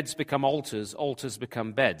Christianity, beds become altars, altars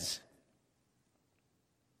become beds.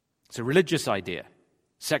 It's a religious idea,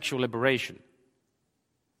 sexual liberation.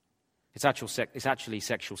 It's actually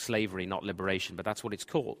sexual slavery, not liberation, but that's what it's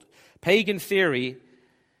called. Pagan theory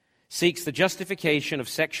seeks the justification of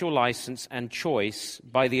sexual license and choice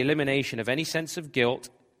by the elimination of any sense of guilt,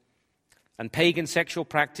 and pagan sexual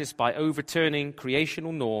practice, by overturning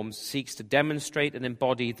creational norms, seeks to demonstrate and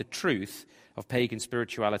embody the truth of pagan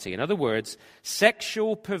spirituality. In other words,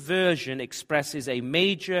 sexual perversion expresses a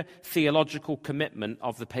major theological commitment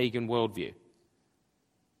of the pagan worldview.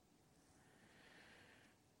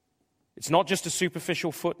 It's not just a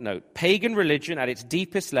superficial footnote. Pagan religion at its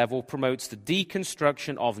deepest level promotes the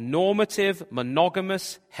deconstruction of normative,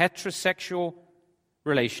 monogamous, heterosexual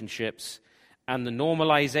relationships and the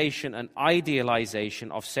normalization and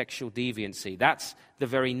idealization of sexual deviancy. That's the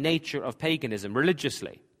very nature of paganism,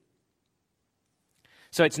 religiously.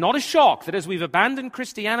 So it's not a shock that as we've abandoned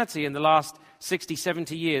Christianity in the last 60,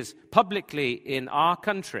 70 years publicly in our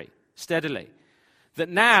country, steadily, that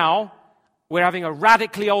now we're having a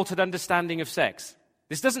radically altered understanding of sex.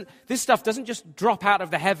 This stuff doesn't just drop out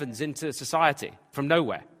of the heavens into society from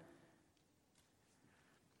nowhere.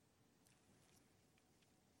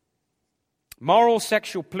 Moral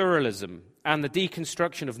sexual pluralism and the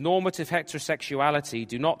deconstruction of normative heterosexuality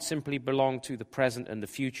do not simply belong to the present and the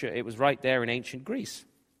future. It was right there in ancient Greece.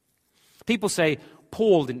 People say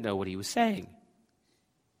Paul didn't know what he was saying.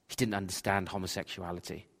 He didn't understand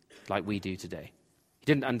homosexuality like we do today. He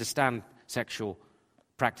didn't understand sexual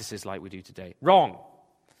practices like we do today. Wrong.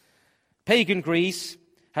 Pagan Greece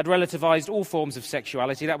had relativized all forms of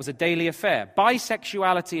sexuality. That was a daily affair.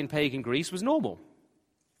 Bisexuality in pagan Greece was normal.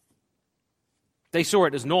 They saw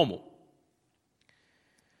it as normal.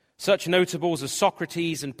 Such notables as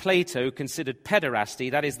Socrates and Plato considered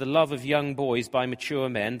pederasty, that is the love of young boys by mature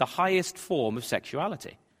men, the highest form of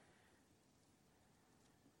sexuality.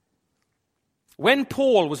 When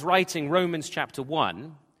Paul was writing Romans chapter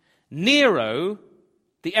 1, Nero,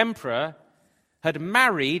 the emperor, had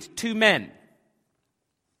married 2 men.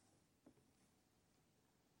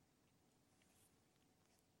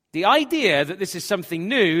 The idea that this is something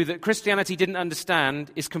new that Christianity didn't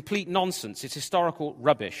understand is complete nonsense. It's historical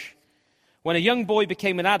rubbish. When a young boy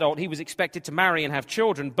became an adult, he was expected to marry and have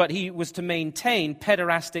children, but he was to maintain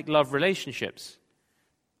pederastic love relationships.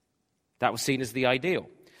 That was seen as the ideal.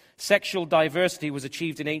 Sexual diversity was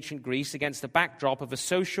achieved in ancient Greece against the backdrop of a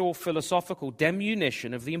social, philosophical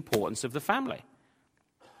diminution of the importance of the family.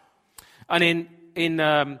 And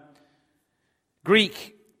in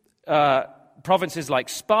Greek provinces like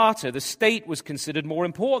Sparta, the state was considered more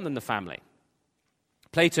important than the family.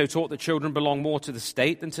 Plato taught that children belong more to the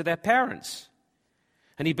state than to their parents.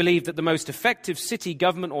 And he believed that the most effective city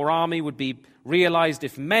government or army would be realized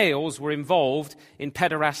if males were involved in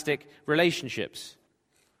pederastic relationships.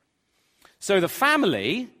 So the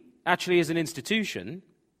family, actually as an institution,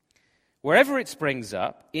 wherever it springs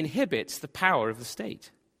up, inhibits the power of the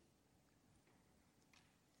state.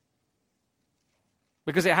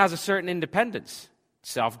 Because it has a certain independence,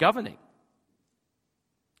 self-governing,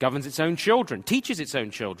 governs its own children, teaches its own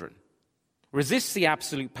children, resists the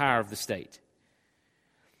absolute power of the state.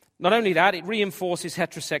 Not only that, it reinforces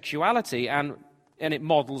heterosexuality and it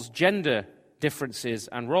models gender differences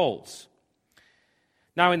and roles.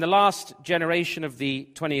 Now, in the last generation of the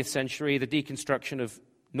 20th century, the deconstruction of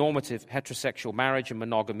normative heterosexual marriage and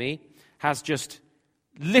monogamy has just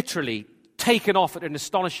literally taken off at an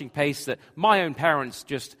astonishing pace that my own parents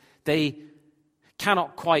they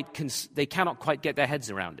cannot quite get their heads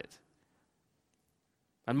around it.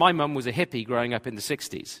 And my mum was a hippie growing up in the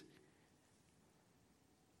 60s.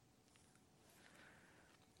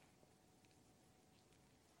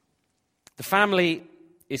 The family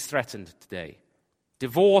is threatened today.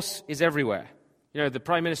 Divorce is everywhere. You know, the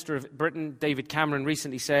Prime Minister of Britain, David Cameron,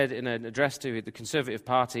 recently said in an address to the Conservative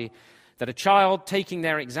Party that a child taking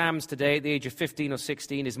their exams today at the age of 15 or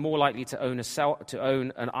 16 is more likely to own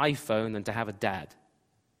an iPhone than to have a dad.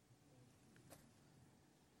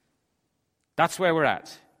 That's where we're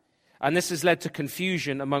at. And this has led to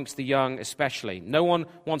confusion amongst the young especially. No one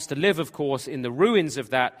wants to live, of course, in the ruins of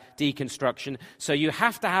that deconstruction. So you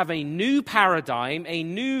have to have a new paradigm, a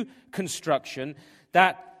new construction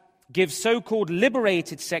that gives so-called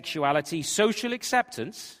liberated sexuality social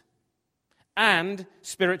acceptance and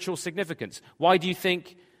spiritual significance. Why do you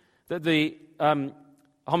think that the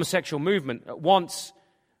homosexual movement wants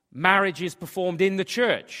marriages performed in the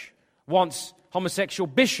church, wants homosexual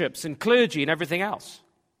bishops and clergy and everything else?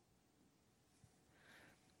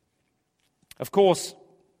 Of course,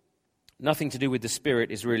 nothing to do with the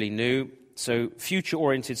Spirit is really new. So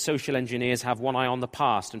future-oriented social engineers have one eye on the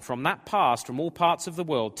past. And from that past, from all parts of the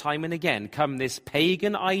world, time and again, come this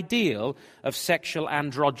pagan ideal of sexual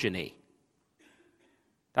androgyny.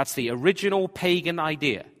 That's the original pagan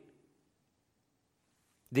idea.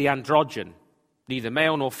 The androgen, neither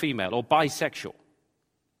male nor female, or bisexual.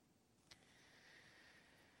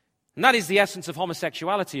 And that is the essence of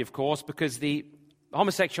homosexuality, of course, because the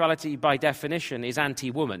homosexuality, by definition, is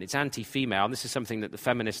anti-woman, it's anti-female, and this is something that the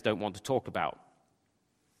feminists don't want to talk about.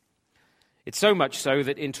 It's so much so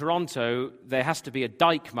that in Toronto, there has to be a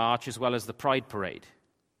Dyke March as well as the Pride Parade.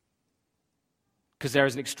 Because there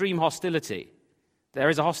is an extreme hostility. There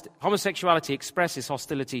is homosexuality expresses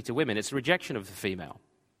hostility to women. It's a rejection of the female.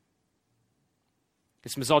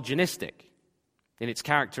 It's misogynistic in its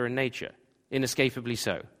character and nature, inescapably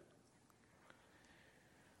so.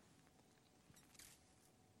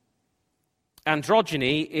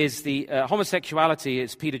 Androgyny is the homosexuality,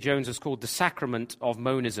 as Peter Jones has called, the sacrament of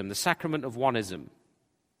monism, the sacrament of oneism.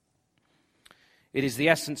 It is the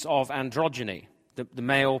essence of androgyny. The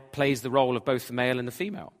male plays the role of both the male and the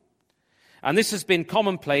female. And this has been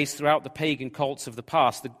commonplace throughout the pagan cults of the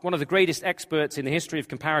past. One of the greatest experts in the history of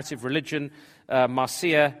comparative religion,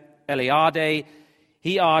 Mircea Eliade,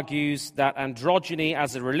 he argues that androgyny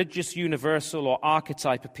as a religious universal or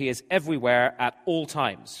archetype appears everywhere at all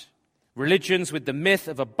times. Religions with the myth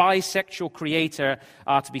of a bisexual creator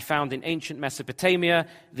are to be found in ancient Mesopotamia,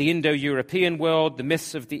 the Indo-European world, the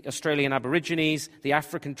myths of the Australian Aborigines, the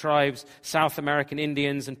African tribes, South American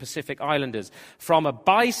Indians, and Pacific Islanders. From a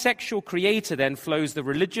bisexual creator, then, flows the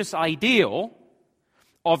religious ideal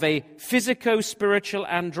of a physico-spiritual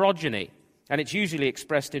androgyny, and it's usually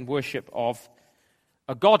expressed in worship of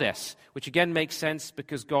a goddess, which again makes sense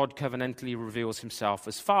because God covenantally reveals himself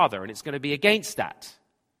as Father, and it's going to be against that.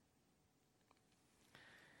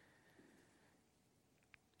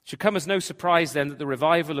 It should come as no surprise, then, that the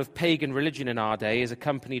revival of pagan religion in our day is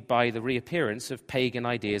accompanied by the reappearance of pagan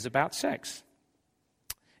ideas about sex.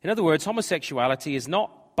 In other words, homosexuality is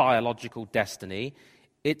not biological destiny.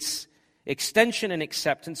 Its extension and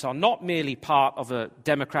acceptance are not merely part of a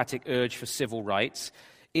democratic urge for civil rights.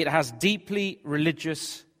 It has deeply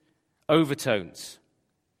religious overtones.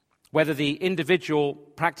 Whether the individual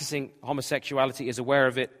practicing homosexuality is aware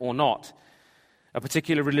of it or not, a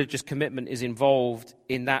particular religious commitment is involved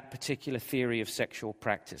in that particular theory of sexual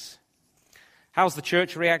practice. How's the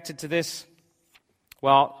church reacted to this?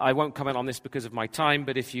 Well, I won't comment on this because of my time,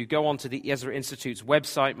 but if you go onto the Ezra Institute's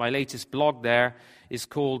website, my latest blog there is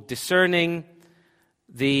called Discerning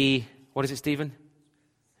the... What is it, Stephen?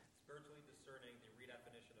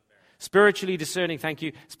 Spiritually discerning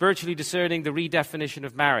the redefinition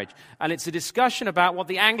of marriage. And it's a discussion about what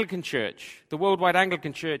the Anglican Church, the worldwide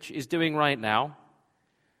Anglican Church, is doing right now,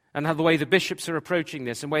 and how the way the bishops are approaching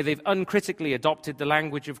this, and the way they've uncritically adopted the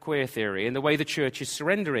language of queer theory, and the way the church is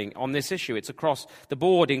surrendering on this issue. It's across the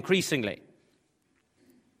board increasingly.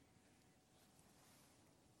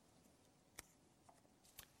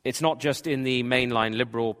 It's not just in the mainline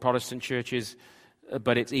liberal Protestant churches,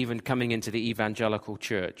 but it's even coming into the evangelical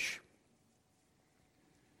church.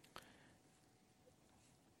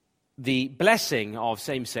 The blessing of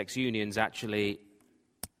same-sex unions actually,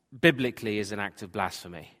 biblically, is an act of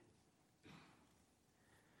blasphemy.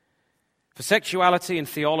 For sexuality and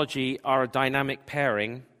theology are a dynamic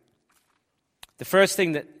pairing. The first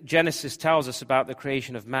thing that Genesis tells us about the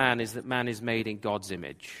creation of man is that man is made in God's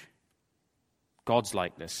image, God's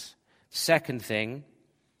likeness. Second thing,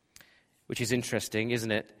 which is interesting,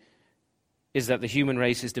 isn't it, is that the human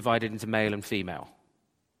race is divided into male and female.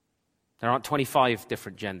 There aren't 25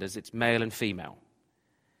 different genders, it's male and female.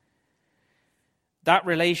 That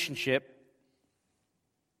relationship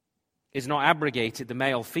is not abrogated, the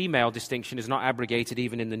male-female distinction is not abrogated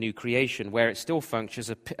even in the new creation, where it still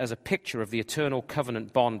functions as a picture of the eternal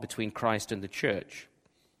covenant bond between Christ and the church.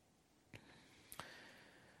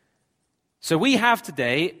 So we have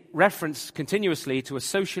today reference continuously to a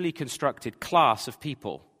socially constructed class of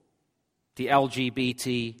people, the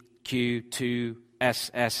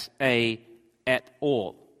LGBTQ2SSA et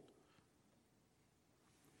al.,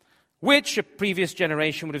 which a previous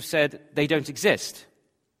generation would have said they don't exist.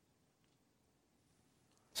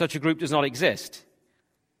 Such a group does not exist.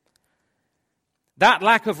 That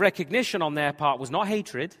lack of recognition on their part was not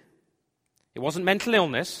hatred. It wasn't mental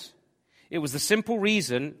illness. It was for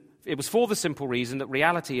the simple reason that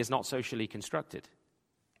reality is not socially constructed.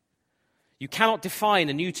 You cannot define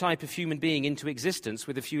a new type of human being into existence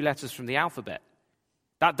with a few letters from the alphabet.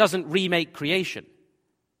 That doesn't remake creation.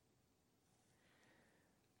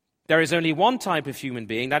 There is only one type of human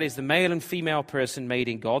being, that is the male and female person made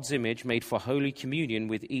in God's image, made for holy communion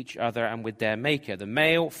with each other and with their Maker. The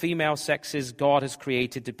male-female sexes God has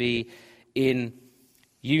created to be in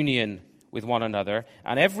union with one another,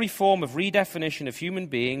 and every form of redefinition of human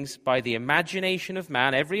beings by the imagination of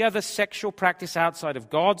man, every other sexual practice outside of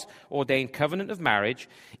God's ordained covenant of marriage,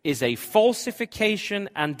 is a falsification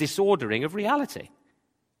and disordering of reality.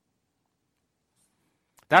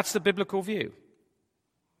 That's the biblical view.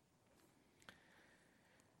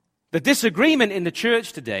 The disagreement in the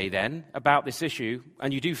church today, then, about this issue,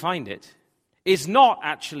 and you do find it, is not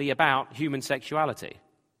actually about human sexuality.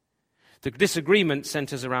 The disagreement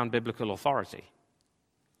centers around biblical authority.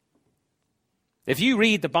 If you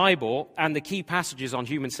read the Bible and the key passages on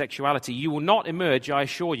human sexuality, you will not emerge, I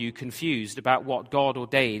assure you, confused about what God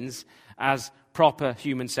ordains as proper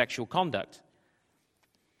human sexual conduct.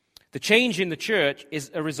 The change in the church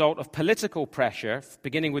is a result of political pressure,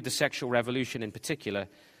 beginning with the sexual revolution in particular,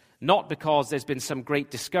 not because there's been some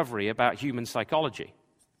great discovery about human psychology.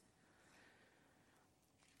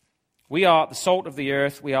 We are the salt of the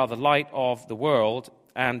earth, we are the light of the world,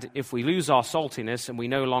 and if we lose our saltiness and we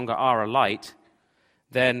no longer are a light,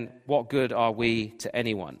 then what good are we to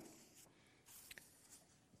anyone?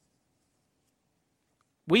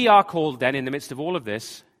 We are called then, in the midst of all of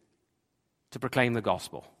this, to proclaim the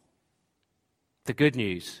gospel, the good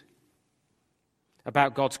news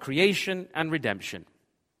about God's creation and redemption.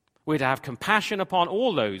 We're to have compassion upon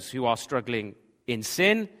all those who are struggling in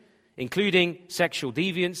sin, including sexual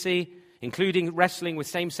deviancy, including wrestling with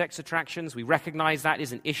same-sex attractions. We recognize that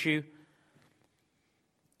is an issue.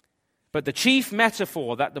 But the chief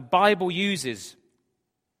metaphor that the Bible uses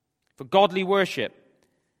for godly worship,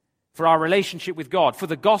 for our relationship with God, for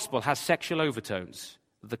the gospel, has sexual overtones.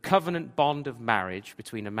 The covenant bond of marriage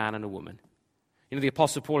between a man and a woman. You know, the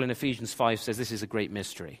Apostle Paul in Ephesians 5 says this is a great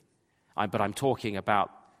mystery. But I'm talking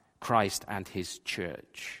about Christ and his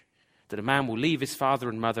church. That a man will leave his father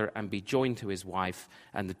and mother and be joined to his wife,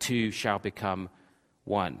 and the two shall become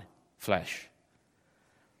one flesh.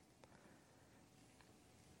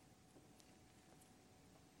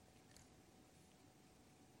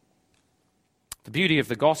 The beauty of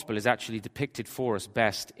the gospel is actually depicted for us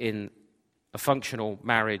best in a functional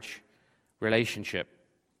marriage relationship.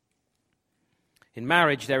 In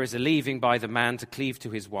marriage, there is a leaving by the man to cleave to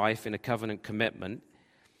his wife in a covenant commitment,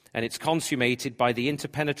 and it's consummated by the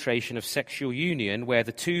interpenetration of sexual union, where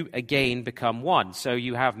the two again become one. So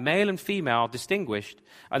you have male and female distinguished,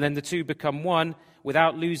 and then the two become one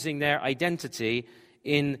without losing their identity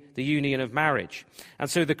in the union of marriage. And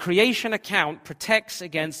so the creation account protects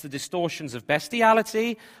against the distortions of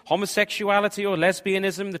bestiality, homosexuality or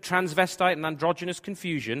lesbianism, the transvestite and androgynous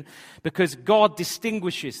confusion, because God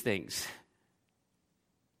distinguishes things.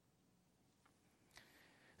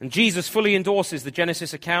 And Jesus fully endorses the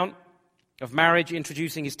Genesis account of marriage,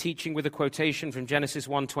 introducing his teaching with a quotation from Genesis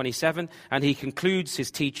 1:27, and he concludes his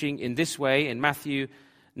teaching in this way in Matthew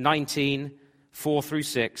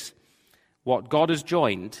 19:4-6. What God has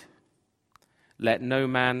joined, let no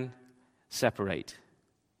man separate.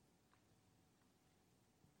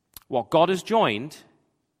 What God has joined,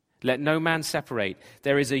 let no man separate.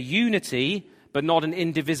 There is a unity, but not an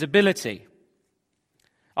indivisibility.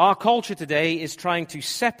 Our culture today is trying to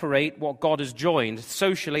separate what God has joined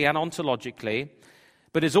socially and ontologically,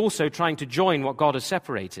 but is also trying to join what God has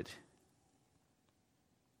separated.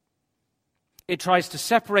 It tries to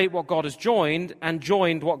separate what God has joined and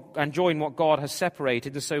join what God has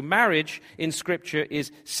separated. And so marriage in Scripture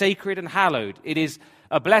is sacred and hallowed. It is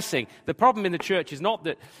a blessing. The problem in the church is not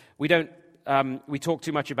that we talk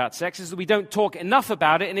too much about sex, is that we don't talk enough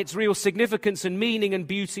about it and its real significance and meaning and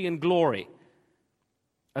beauty and glory.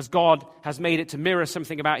 as God has made it to mirror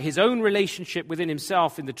something about his own relationship within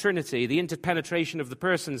himself in the Trinity, the interpenetration of the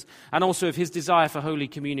persons, and also of his desire for holy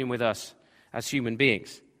communion with us as human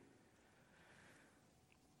beings.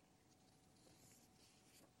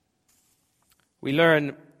 We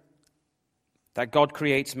learn that God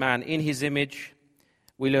creates man in his image.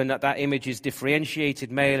 We learn that that image is differentiated,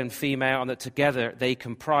 male and female, and that together they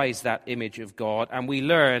comprise that image of God. And we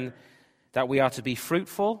learn that we are to be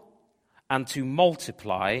fruitful and to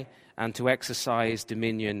multiply and to exercise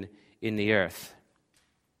dominion in the earth.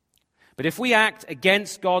 But if we act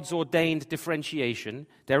against God's ordained differentiation,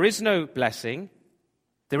 there is no blessing,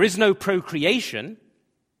 there is no procreation,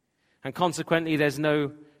 and consequently there's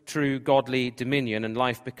no true godly dominion, and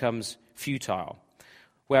life becomes futile.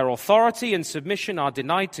 Where authority and submission are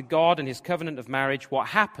denied to God and his covenant of marriage, what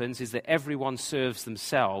happens is that everyone serves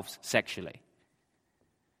themselves sexually.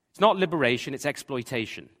 It's not liberation, it's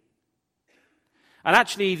exploitation. And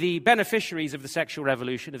actually, the beneficiaries of the sexual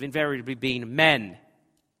revolution have invariably been men,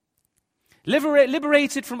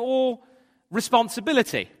 liberated from all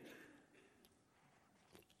responsibility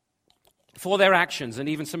for their actions. And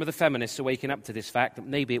even some of the feminists are waking up to this fact that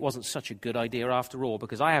maybe it wasn't such a good idea after all,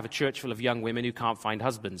 because I have a church full of young women who can't find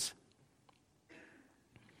husbands.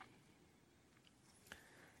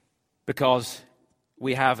 Because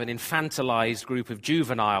we have an infantilized group of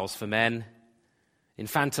juveniles for men,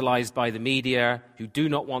 infantilized by the media, who do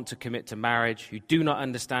not want to commit to marriage, who do not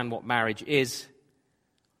understand what marriage is,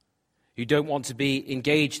 who don't want to be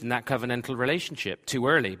engaged in that covenantal relationship too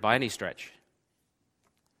early by any stretch.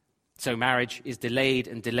 So marriage is delayed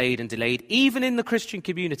and delayed and delayed, even in the Christian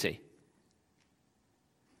community.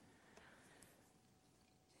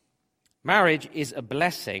 Marriage is a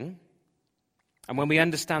blessing, and when we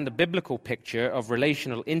understand the biblical picture of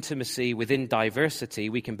relational intimacy within diversity,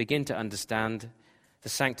 we can begin to understand the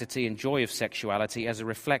sanctity and joy of sexuality as a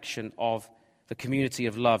reflection of the community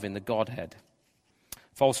of love in the Godhead.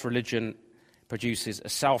 False religion produces a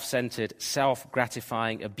self-centered,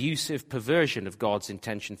 self-gratifying, abusive perversion of God's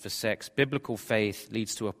intention for sex. Biblical faith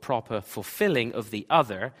leads to a proper fulfilling of the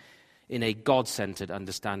other in a God-centered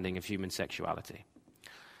understanding of human sexuality.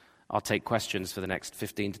 I'll take questions for the next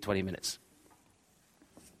 15 to 20 minutes.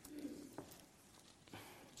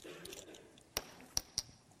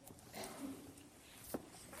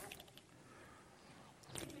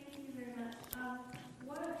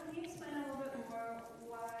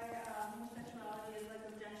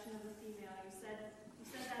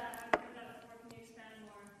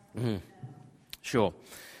 Sure.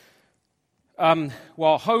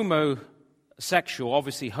 Well, homosexual,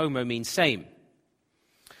 obviously homo means same.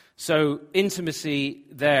 So intimacy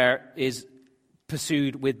there is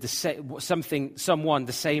pursued with someone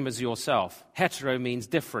the same as yourself. Hetero means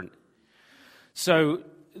different. So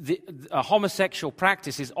a homosexual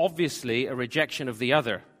practice is obviously a rejection of the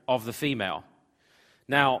other, of the female.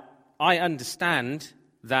 Now, I understand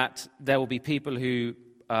that there will be people who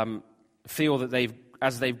feel that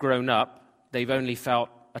as they've grown up, they've only felt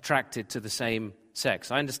attracted to the same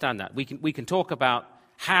sex. I understand that. We can talk about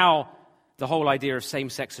how the whole idea of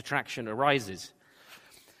same-sex attraction arises.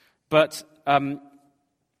 But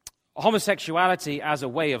homosexuality as a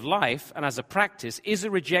way of life and as a practice is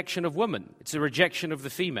a rejection of woman. It's a rejection of the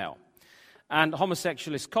female. And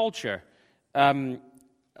homosexualist culture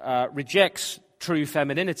rejects true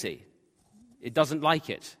femininity. It doesn't like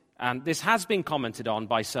it. And this has been commented on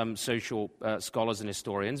by some social scholars and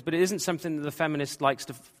historians, but it isn't something that the feminist likes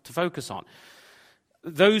to focus on.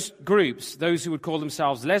 Those groups, those who would call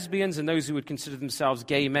themselves lesbians and those who would consider themselves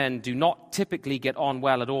gay men, do not typically get on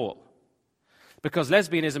well at all. Because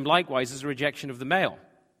lesbianism, likewise, is a rejection of the male.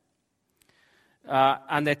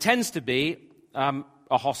 And there tends to be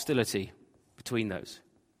a hostility between those.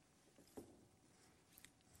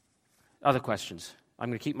 Other questions? I'm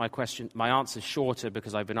going to keep my answers shorter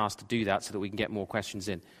because I've been asked to do that so that we can get more questions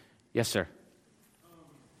in. Yes, sir.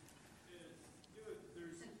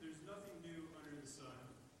 There's nothing new under the sun.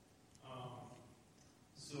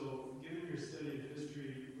 So, given your study of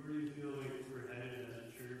history, where do you feel like we're headed as a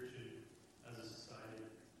church and as a society?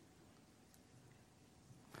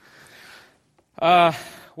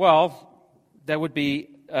 Well, there would be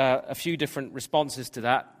a few different responses to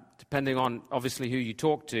that, depending on, obviously, who you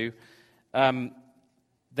talk to.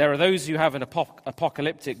 There are those who have an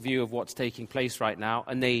apocalyptic view of what's taking place right now,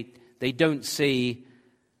 and they don't see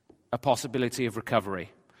a possibility of recovery.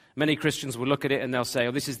 Many Christians will look at it and they'll say,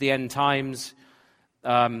 oh, this is the end times.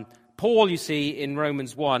 Paul, you see, in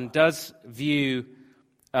Romans 1, does view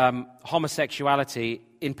homosexuality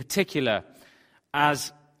in particular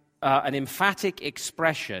as an emphatic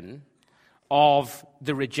expression of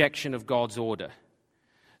the rejection of God's order.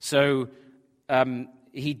 So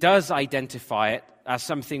he does identify it as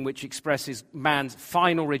something which expresses man's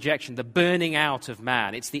final rejection, the burning out of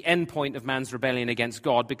man. It's the end point of man's rebellion against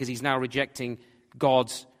God because he's now rejecting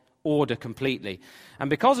God's order completely. And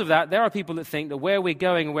because of that, there are people that think that where we're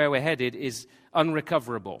going and where we're headed is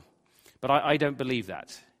unrecoverable. But I don't believe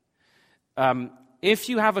that. If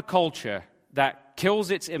you have a culture that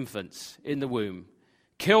kills its infants in the womb,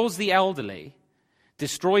 kills the elderly,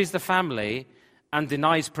 destroys the family, and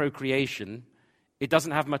denies procreation, it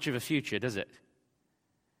doesn't have much of a future, does it?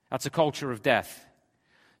 That's a culture of death.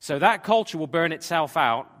 So that culture will burn itself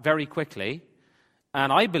out very quickly.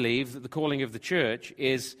 And I believe that the calling of the church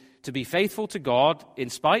is to be faithful to God in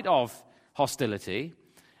spite of hostility.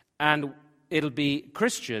 And it'll be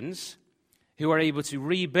Christians who are able to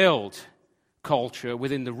rebuild culture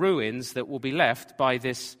within the ruins that will be left by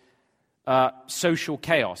this social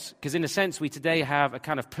chaos. Because in a sense, we today have a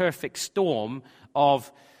kind of perfect storm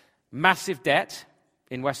of massive debt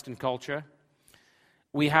in Western culture.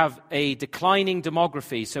 We have a declining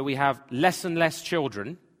demography, so we have less and less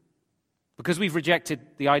children. Because we've rejected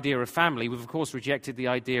the idea of family, we've of course rejected the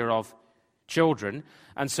idea of children,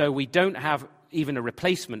 and so we don't have even a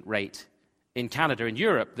replacement rate in Canada. In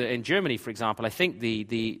Europe, in Germany, for example, I think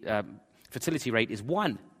the fertility rate is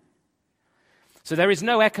 1. So there is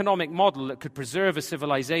no economic model that could preserve a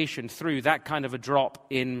civilization through that kind of a drop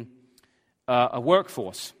in a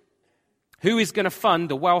workforce. Who is going to fund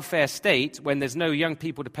a welfare state when there's no young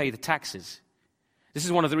people to pay the taxes? This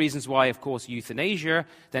is one of the reasons why, of course, euthanasia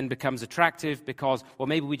then becomes attractive because, well,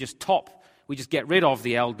 maybe we just get rid of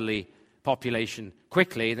the elderly population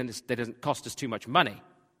quickly, then it doesn't cost us too much money.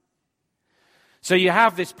 So you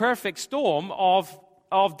have this perfect storm of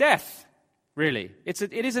death, really. It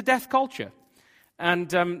is a death culture.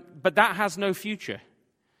 But that has no future.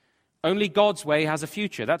 Only God's way has a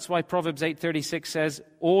future. That's why Proverbs 8:36 says,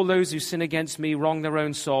 all those who sin against me wrong their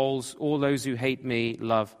own souls. All those who hate me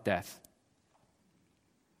love death.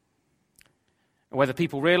 And whether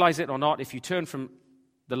people realize it or not, if you turn from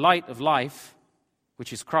the light of life,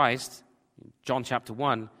 which is Christ, John chapter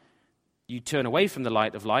 1, you turn away from the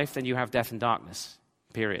light of life, then you have death and darkness,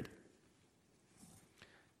 period.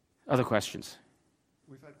 Other questions?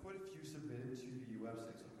 We've had quite a few submitted to the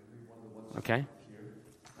website, so I'm going to read one of the ones Okay. here.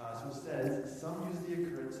 So it says, some use the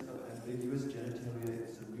occurrence of ambiguous genitalia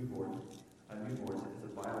in some newborns as a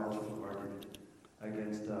biological argument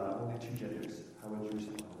against only 2 genders. How would you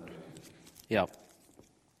respond to that? Yeah.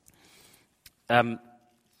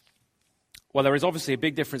 Well, there is obviously a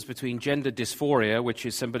big difference between gender dysphoria, which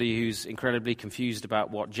is somebody who's incredibly confused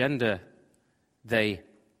about what gender they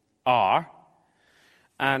are,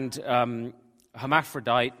 and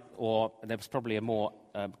hermaphrodite, or there was probably a more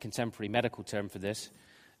contemporary medical term for this,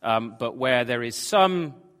 but where there is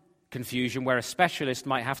some confusion, where a specialist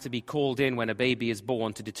might have to be called in when a baby is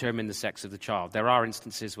born to determine the sex of the child. There are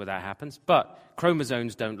instances where that happens, but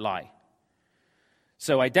chromosomes don't lie.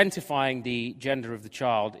 So identifying the gender of the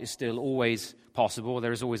child is still always possible.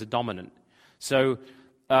 There is always a dominant. So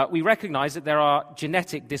we recognize that there are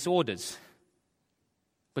genetic disorders,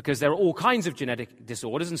 because there are all kinds of genetic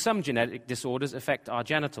disorders, and some genetic disorders affect our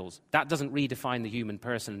genitals. That doesn't redefine the human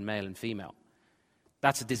person in male and female.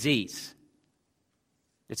 That's a disease.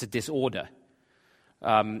 It's a disorder.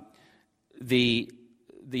 The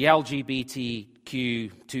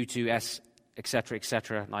LGBTQ22S,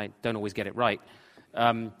 etc., and I don't always get it right,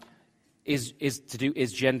 is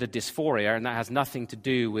gender dysphoria, and that has nothing to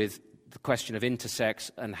do with the question of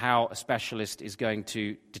intersex and how a specialist is going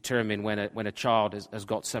to determine when a child has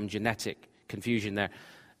got some genetic confusion there.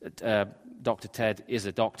 Dr. Ted is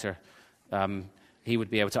a doctor. He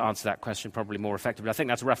would be able to answer that question probably more effectively. I think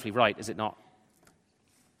that's roughly right, is it not?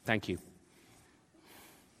 Thank you.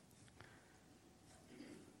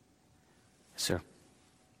 Sir.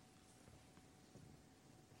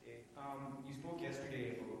 You spoke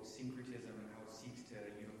yesterday about syncretism and how it seeks to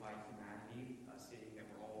unify humanity, stating that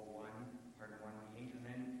we're all one, part of one being. And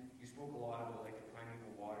then you spoke a lot about like the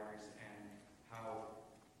primeval waters and how,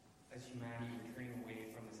 as humanity, we're turning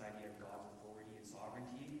away from this idea of God's authority and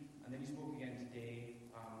sovereignty. And then you spoke again today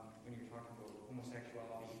when you were talking about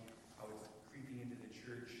homosexuality, how it's creeping into the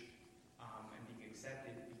church and being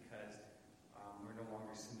accepted because we're no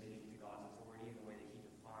longer submitting to God's authority in the way that He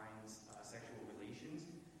defines sexual relations.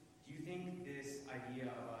 Do you think this idea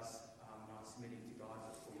of us not submitting to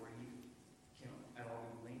God's authority can at all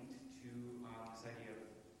be linked to this idea of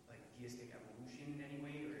like theistic evolution in any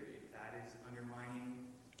way, or if that is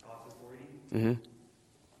undermining God's authority?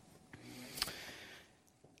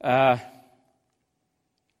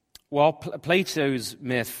 Well, Plato's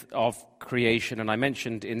myth of creation, and I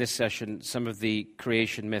mentioned in this session some of the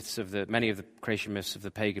creation myths many of the creation myths of the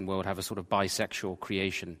pagan world have a sort of bisexual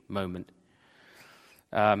creation moment.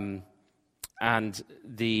 And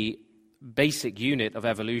the basic unit of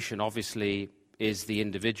evolution, obviously, is the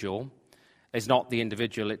individual. It's not the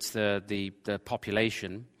individual, it's the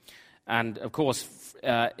population. And, of course,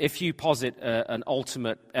 if you posit an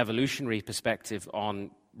ultimate evolutionary perspective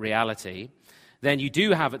on reality, then you do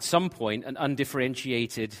have at some point an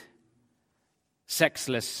undifferentiated,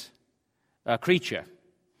 sexless creature,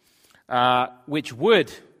 which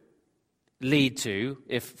would lead to,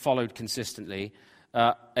 if followed consistently,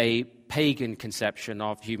 a pagan conception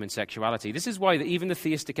of human sexuality. This is why even the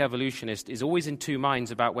theistic evolutionist is always in two minds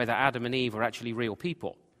about whether Adam and Eve are actually real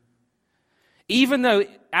people. Even though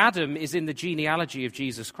Adam is in the genealogy of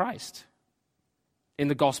Jesus Christ in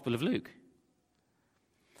the Gospel of Luke.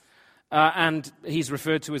 And he's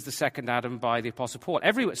referred to as the second Adam by the Apostle Paul.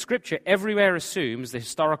 Scripture everywhere assumes the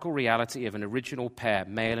historical reality of an original pair,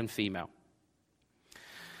 male and female.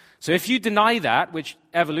 So if you deny that, which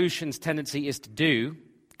evolution's tendency is to do,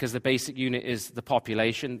 because the basic unit is the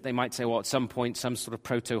population, they might say, well, at some point, some sort of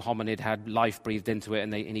proto-hominid had life breathed into it,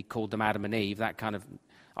 and he called them Adam and Eve, that kind of,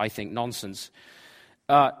 I think, nonsense.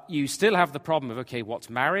 You still have the problem of, okay, what's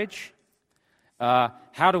marriage?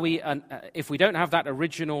 How do we, if we don't have that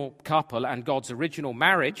original couple and God's original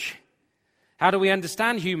marriage, how do we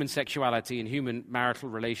understand human sexuality and human marital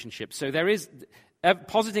relationships? So there is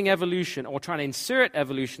positing evolution or trying to insert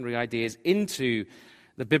evolutionary ideas into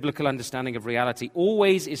the biblical understanding of reality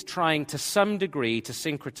always is trying to some degree to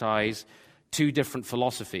syncretize two different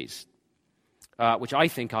philosophies, which I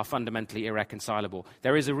think are fundamentally irreconcilable.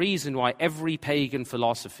 There is a reason why every pagan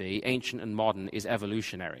philosophy, ancient and modern, is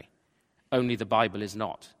evolutionary. Only the Bible is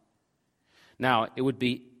not. Now, it would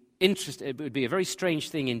be a very strange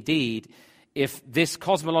thing indeed if this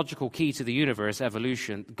cosmological key to the universe,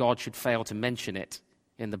 evolution, God should fail to mention it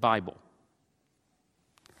in the Bible.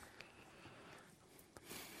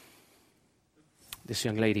 This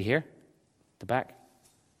young lady here, the back.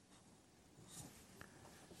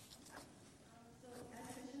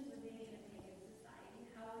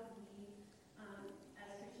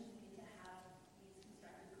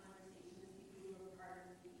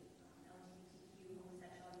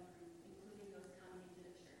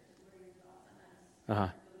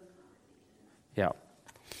 Yeah.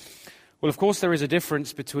 Well, of course, there is a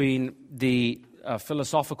difference between the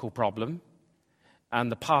philosophical problem and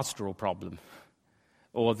the pastoral problem,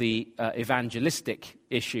 or the evangelistic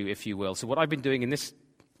issue, if you will. So what I've been doing in this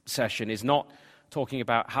session is not talking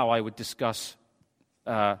about how I would discuss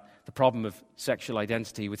the problem of sexual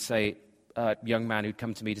identity with, say, a young man who'd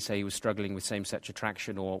come to me to say he was struggling with same-sex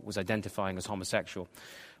attraction or was identifying as homosexual.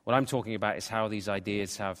 What I'm talking about is how these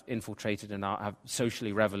ideas have infiltrated and have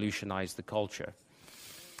socially revolutionized the culture.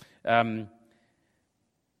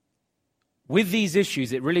 With these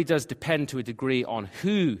issues, it really does depend to a degree on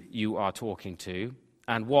who you are talking to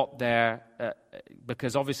and what they're...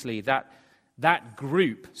 because obviously that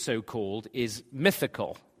group, so-called, is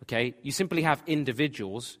mythical, okay? You simply have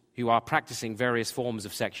individuals who are practicing various forms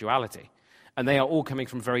of sexuality, and they are all coming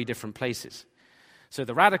from very different places. So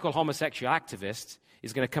the radical homosexual activist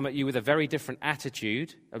is going to come at you with a very different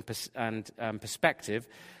attitude and perspective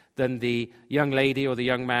than the young lady or the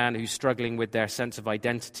young man who's struggling with their sense of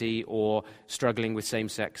identity or struggling with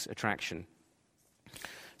same-sex attraction.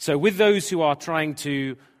 So with those who are trying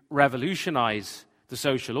to revolutionize the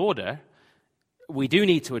social order, we do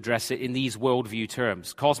need to address it in these worldview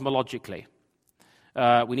terms, cosmologically.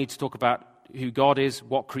 We need to talk about who God is,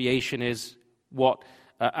 what creation is,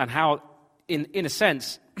 and how, in a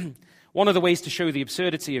sense... One of the ways to show the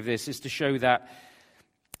absurdity of this is to show that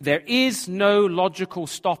there is no logical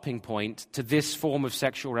stopping point to this form of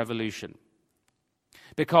sexual revolution.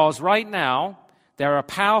 Because right now, there are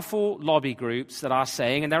powerful lobby groups that are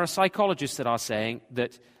saying, and there are psychologists that are saying,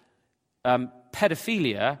 that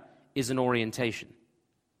pedophilia is an orientation.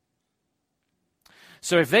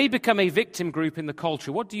 So if they become a victim group in the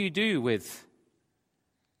culture, what do you do with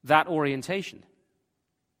that orientation?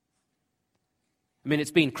 I mean,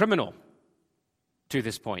 it's been criminal to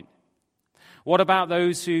this point. What about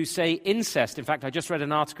those who say incest? In fact, I just read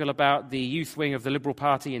an article about the youth wing of the Liberal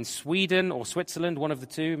Party in Sweden or Switzerland, one of the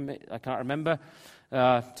two, I can't remember,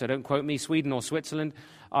 so don't quote me, Sweden or Switzerland,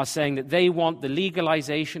 are saying that they want the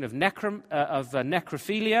legalization of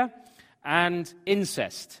necrophilia and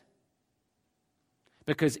incest.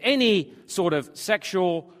 Because any sort of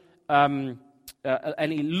sexual...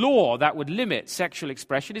 any law that would limit sexual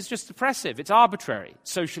expression is just oppressive. It's arbitrary,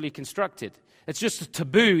 socially constructed. It's just a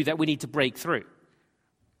taboo that we need to break through.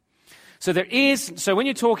 So when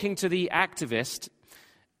you're talking to the activist,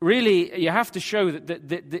 really you have to show that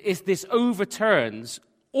this overturns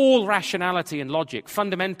all rationality and logic,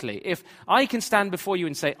 fundamentally. If I can stand before you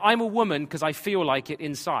and say, I'm a woman because I feel like it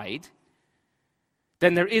inside,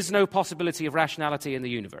 then there is no possibility of rationality in the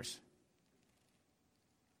universe.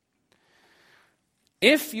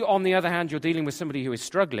 If, on the other hand, you're dealing with somebody who is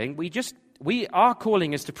struggling, our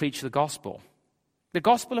calling is to preach the gospel. The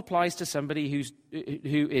gospel applies to somebody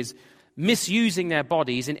who is misusing their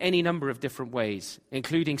bodies in any number of different ways,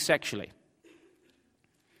 including sexually.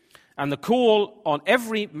 And the call on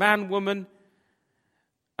every man, woman,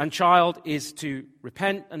 and child is to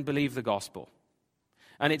repent and believe the gospel.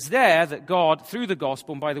 And it's there that God, through the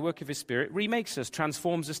gospel and by the work of His Spirit, remakes us,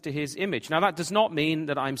 transforms us to His image. Now, that does not mean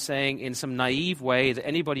that I'm saying in some naive way that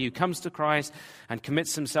anybody who comes to Christ and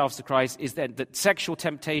commits themselves to Christ is that sexual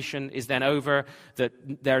temptation is then over, that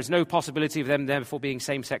there's no possibility of them therefore being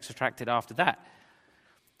same-sex attracted after that.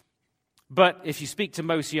 But if you speak to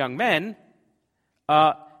most young men,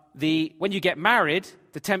 when you get married,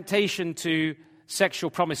 the temptation to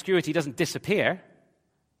sexual promiscuity doesn't disappear.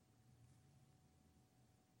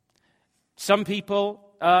 Some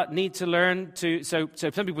people need to learn to... So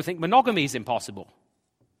some people think monogamy is impossible.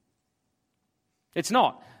 It's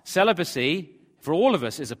not. Celibacy, for all of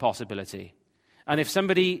us, is a possibility. And if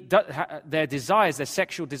somebody, their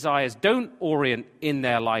sexual desires, don't orient in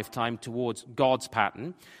their lifetime towards God's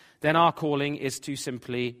pattern, then our calling is to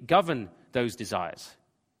simply govern those desires,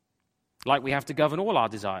 like we have to govern all our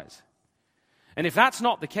desires. And if that's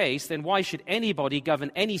not the case, then why should anybody govern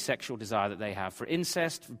any sexual desire that they have for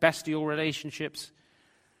incest, for bestial relationships,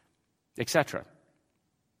 etc.?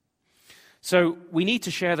 So we need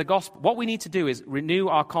to share the gospel. What we need to do is renew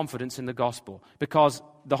our confidence in the gospel, because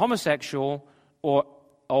the homosexual or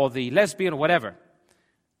the lesbian or whatever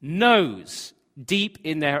knows deep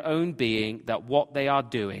in their own being that what they are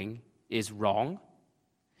doing is wrong,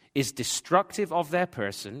 is destructive of their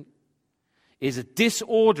person, is a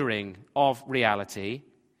disordering of reality.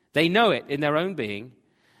 They know it in their own being,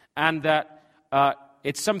 and that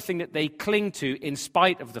it's something that they cling to in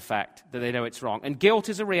spite of the fact that they know it's wrong. And guilt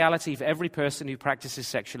is a reality for every person who practices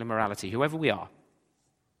sexual immorality, whoever we are.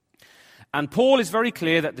 And Paul is very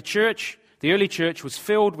clear that the early church was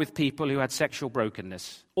filled with people who had sexual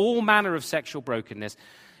brokenness, all manner of sexual brokenness,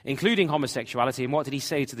 including homosexuality. And what did he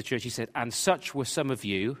say to the church? He said, and such were some of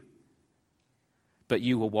you, but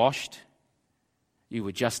you were washed, you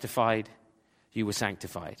were justified, you were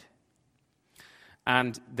sanctified.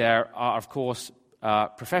 And there are, of course,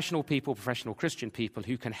 professional people, professional Christian people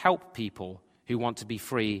who can help people who want to be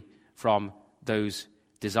free from those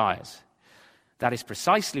desires. That is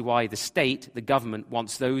precisely why the state, the government,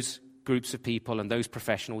 wants those groups of people and those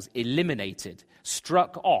professionals eliminated,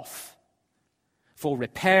 struck off for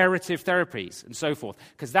reparative therapies and so forth,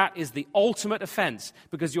 because that is the ultimate offense,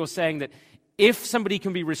 because you're saying that if somebody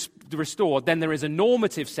can be restored, then there is a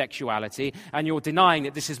normative sexuality, and you're denying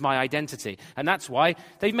that this is my identity. And that's why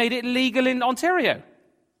they've made it illegal in Ontario.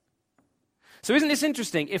 So isn't this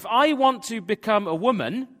interesting? If I want to become a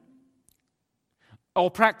woman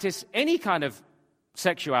or practice any kind of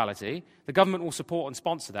sexuality, the government will support and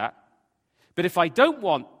sponsor that. But if I don't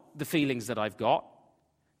want the feelings that I've got,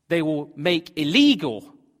 they will make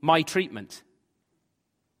illegal my treatment.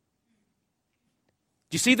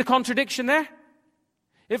 Do you see the contradiction there?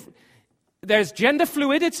 If there's gender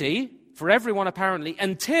fluidity for everyone apparently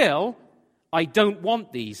until I don't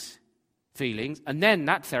want these feelings, and then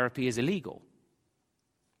that therapy is illegal.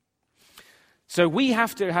 So we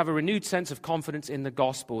have to have a renewed sense of confidence in the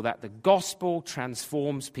gospel, that the gospel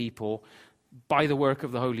transforms people by the work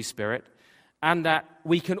of the Holy Spirit, and that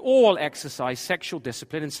we can all exercise sexual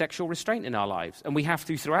discipline and sexual restraint in our lives, and we have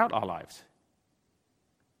to throughout our lives.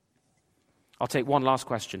 I'll take one last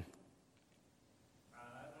question.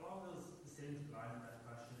 Along those same lines of that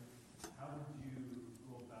question, how would you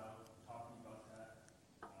go about talking about that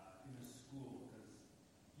in a school? Because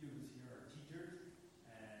you as here are teachers,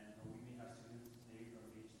 and we may have students maybe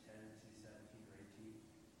from age 10 to 17 or 18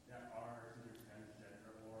 that are either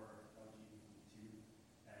transgender or LGBTQ.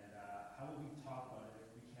 And how would we talk about it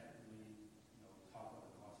if we can't really talk about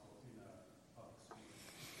the gospel in a public school?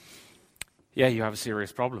 Yeah, you have a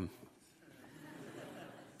serious problem.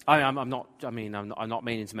 I'm not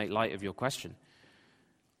meaning to make light of your question.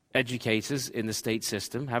 Educators in the state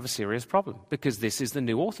system have a serious problem because this is the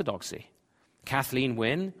new orthodoxy. Kathleen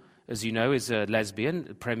Wynne, as you know, is a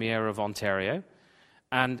lesbian, Premier of Ontario,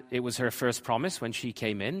 and it was her first promise when she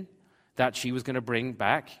came in that she was going to bring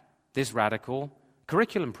back this radical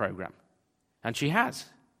curriculum program. And she has.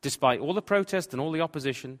 Despite all the protest and all the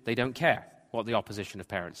opposition, they don't care what the opposition of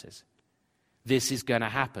parents is. this is going to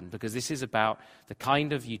happen, because this is about the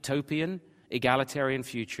kind of utopian, egalitarian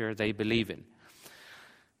future they believe in.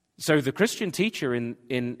 So the Christian teacher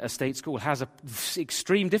in a state school has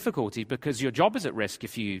extreme difficulty, because your job is at risk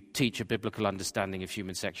if you teach a biblical understanding of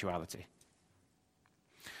human sexuality.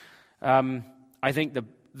 I think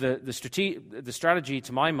the strategy,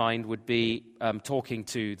 to my mind, would be talking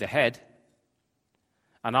to the head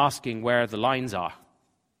and asking where the lines are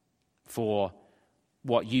for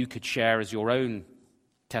what you could share as your own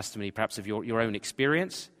testimony, perhaps of your own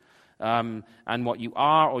experience, and what you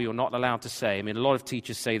are or you're not allowed to say. I mean, a lot of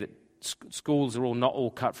teachers say that schools are not all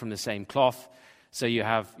cut from the same cloth. So you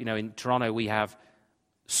have, in Toronto, we have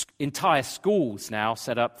entire schools now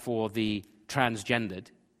set up for the transgendered.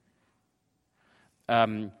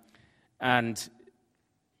 And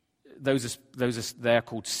they're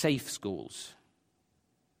called safe schools.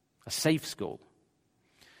 A safe school.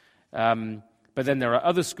 But then there are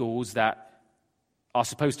other schools that are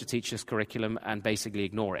supposed to teach this curriculum and basically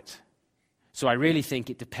ignore it. So I really think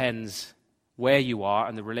it depends where you are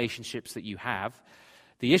and the relationships that you have.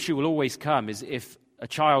 The issue will always come is if a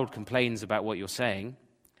child complains about what you're saying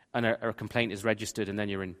and a complaint is registered and then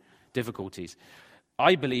you're in difficulties.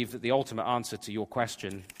 I believe that the ultimate answer to your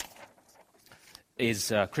question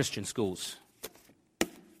is Christian schools.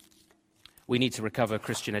 We need to recover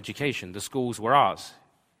Christian education. The schools were ours.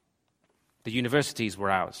 The universities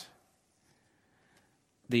were ours.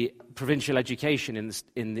 The provincial education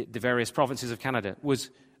in the various provinces of Canada was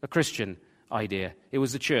a Christian idea. It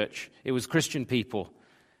was the church. It was Christian people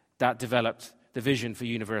that developed the vision for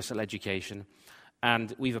universal education.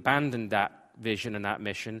 And we've abandoned that vision and that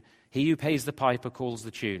mission. He who pays the piper calls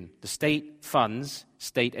the tune. The state funds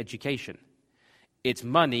state education. Its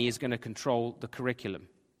money is going to control the curriculum.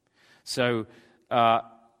 So,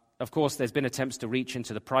 of course, there's been attempts to reach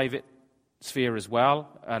into the private sphere as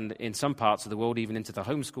well, and in some parts of the world, even into the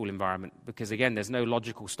homeschool environment, because, again, there's no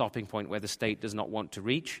logical stopping point where the state does not want to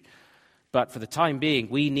reach. But for the time being,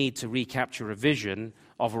 we need to recapture a vision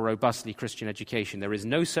of a robustly Christian education. There is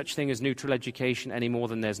no such thing as neutral education any more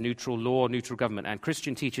than there's neutral law, neutral government. And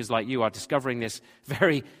Christian teachers like you are discovering this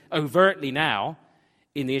very overtly now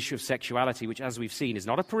in the issue of sexuality, which, as we've seen, is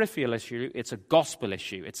not a peripheral issue, it's a gospel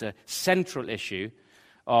issue. It's a central issue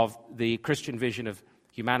of the Christian vision of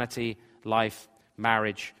humanity, life,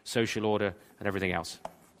 marriage, social order, and everything else. To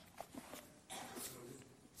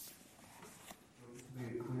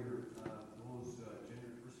make it clear, those gender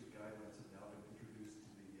diversity guidelines have now been introduced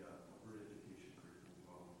to the Alberta education curriculum as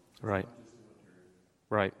well. Right. Not just in Ontario.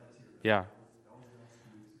 Right. Yeah.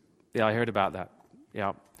 Yeah, I heard about that.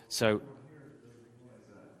 Yeah. So.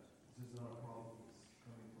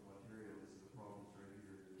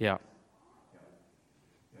 Yeah.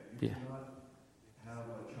 You cannot have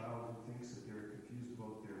a child who thinks that they're confused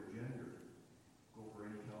about their gender go for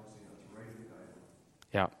any counseling that's right in the guideline.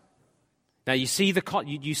 Yeah. Now you see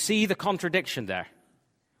the contradiction there.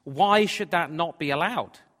 Why should that not be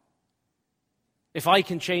allowed? If I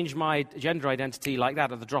can change my gender identity like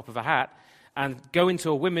that at the drop of a hat and go into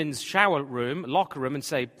a women's locker room and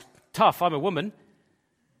say, tough, I'm a woman,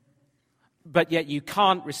 but yet you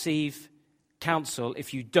can't receive counsel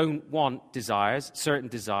if you don't want certain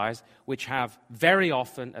desires, which have very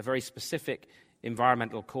often a very specific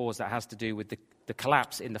environmental cause that has to do with the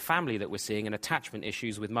collapse in the family that we're seeing and attachment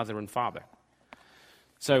issues with mother and father.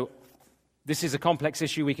 So this is a complex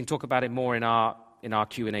issue. We can talk about it more in our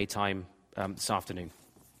Q&A time this afternoon.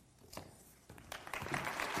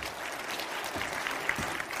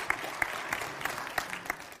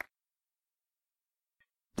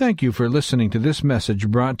 Thank you for listening to this message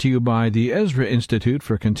brought to you by the Ezra Institute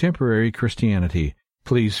for Contemporary Christianity.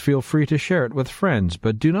 Please feel free to share it with friends,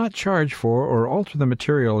 but do not charge for or alter the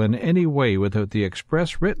material in any way without the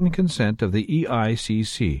express written consent of the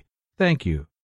EICC. Thank you.